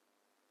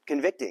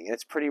convicting.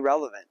 It's pretty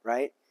relevant,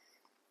 right?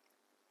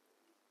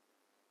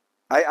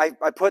 I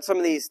put some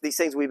of these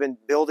things we've been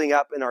building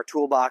up in our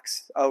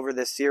toolbox over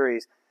this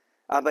series.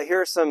 But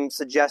here are some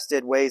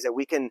suggested ways that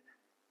we can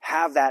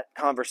have that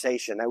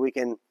conversation, that we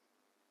can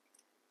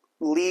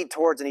lead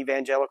towards an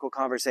evangelical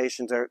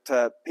conversation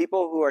to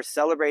people who are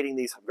celebrating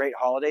these great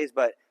holidays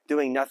but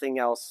doing nothing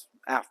else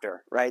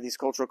after, right? These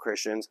cultural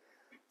Christians.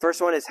 First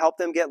one is help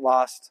them get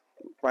lost,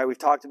 right? We've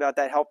talked about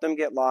that. Help them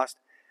get lost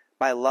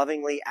by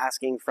lovingly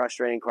asking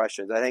frustrating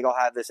questions. I think I'll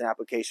have this in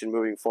application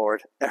moving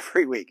forward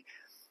every week.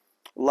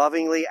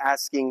 Lovingly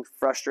asking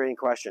frustrating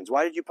questions.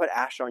 Why did you put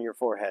ash on your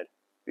forehead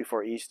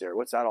before Easter?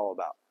 What's that all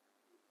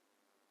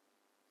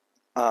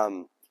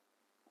about?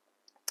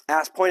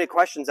 Ask pointed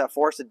questions that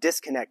force a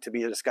disconnect to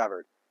be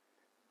discovered.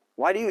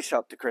 Why do you show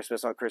up to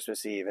Christmas on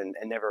Christmas Eve and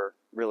never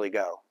really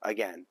go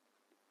again?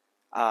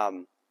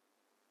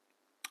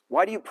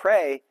 Why do you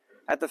pray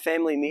at the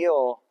family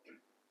meal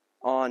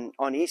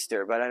on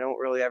Easter, but I don't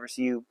really ever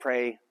see you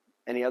pray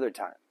any other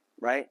time,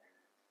 right?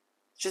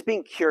 It's just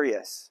being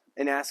curious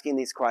and asking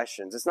these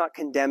questions. It's not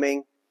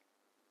condemning.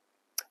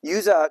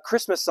 Use a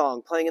Christmas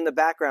song playing in the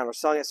background or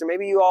song. So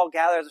maybe you all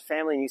gather as a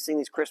family and you sing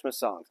these Christmas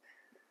songs.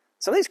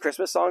 Some of these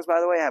Christmas songs, by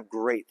the way, have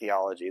great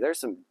theology. There's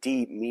some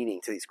deep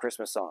meaning to these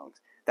Christmas songs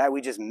that we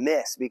just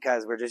miss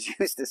because we're just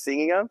used to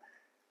singing them.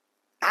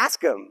 Ask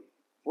them,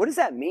 what does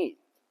that mean?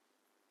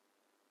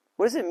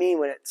 What does it mean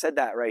when it said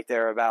that right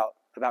there about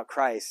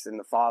Christ and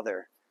the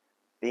Father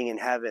being in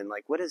heaven?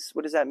 Like, what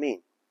does that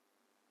mean?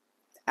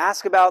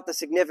 Ask about the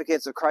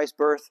significance of Christ's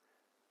birth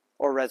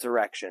or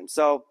resurrection.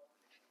 So,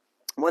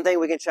 one thing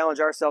we can challenge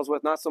ourselves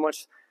with, not so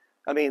much,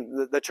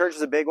 the church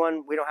is a big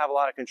one. We don't have a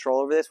lot of control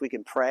over this. We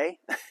can pray.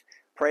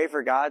 Pray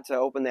for God to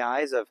open the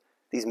eyes of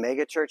these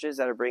mega churches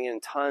that are bringing in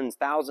tons,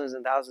 thousands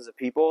and thousands of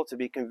people to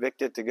be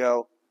convicted to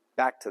go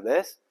back to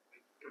this.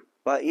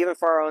 But even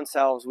for our own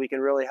selves, we can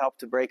really help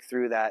to break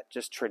through that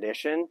just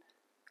tradition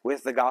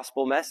with the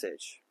gospel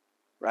message,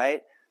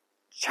 right?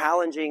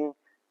 Challenging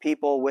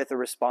people with a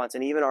response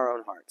and even our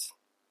own hearts.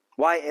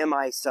 Why am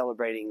I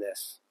celebrating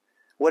this?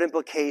 What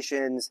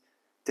implications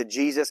did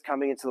Jesus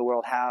coming into the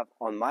world have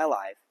on my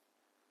life?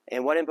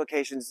 And what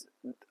implications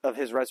of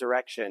his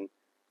resurrection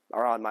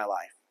are on my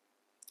life?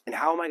 And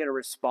how am I going to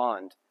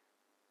respond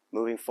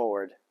moving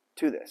forward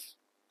to this?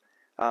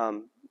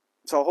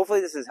 So hopefully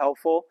this is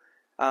helpful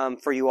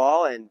for you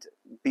all, and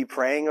be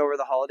praying over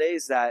the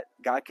holidays that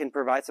God can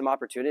provide some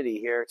opportunity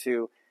here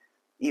to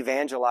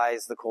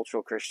evangelize the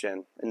cultural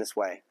Christian in this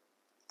way.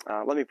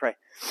 Let me pray.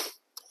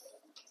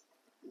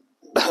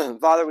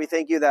 Father, we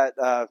thank you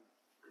that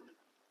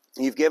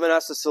you've given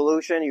us a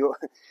solution.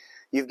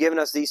 You've given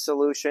us the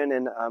solution.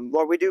 And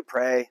Lord, we do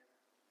pray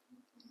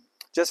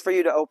just for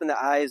you to open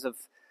the eyes of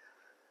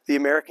the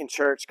American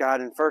church,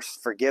 God, and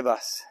first forgive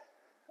us.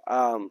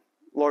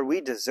 Lord, we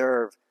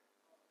deserve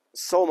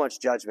so much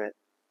judgment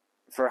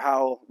for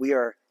how we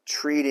are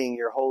treating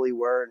your holy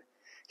word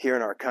here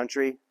in our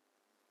country,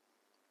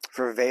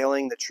 for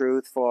veiling the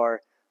truth, for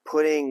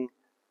putting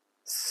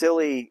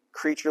silly,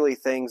 creaturely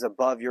things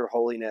above your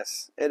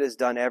holiness. It is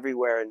done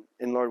everywhere.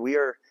 And Lord, we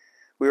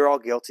are all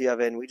guilty of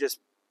it. And we just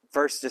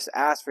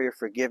ask for your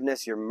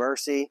forgiveness, your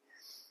mercy.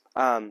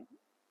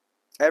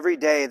 Every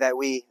day that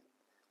we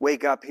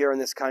wake up here in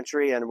this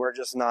country and we're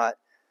just not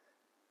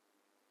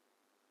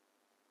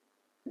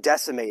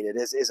decimated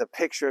is a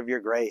picture of your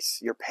grace,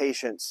 your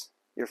patience,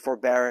 your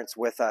forbearance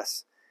with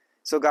us.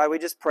 So God, we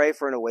just pray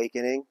for an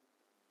awakening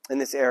in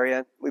this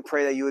area. We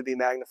pray that you would be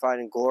magnified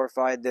and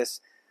glorified this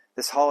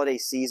holiday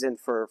season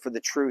for the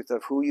truth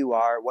of who you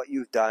are, what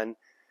you've done.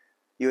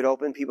 You would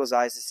open people's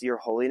eyes to see your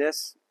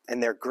holiness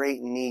and their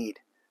great need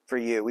for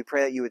you. We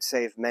pray that you would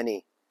save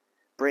many,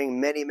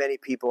 bring many, many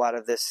people out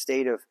of this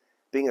state of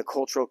being a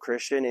cultural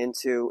Christian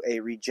into a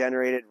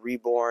regenerated,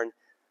 reborn,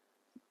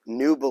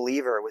 new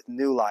believer with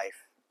new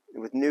life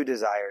with new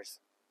desires.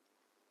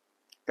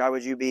 God,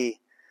 would you be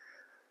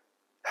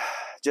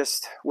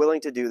just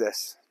willing to do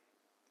this?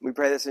 We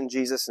pray this in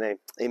Jesus' name.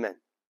 Amen.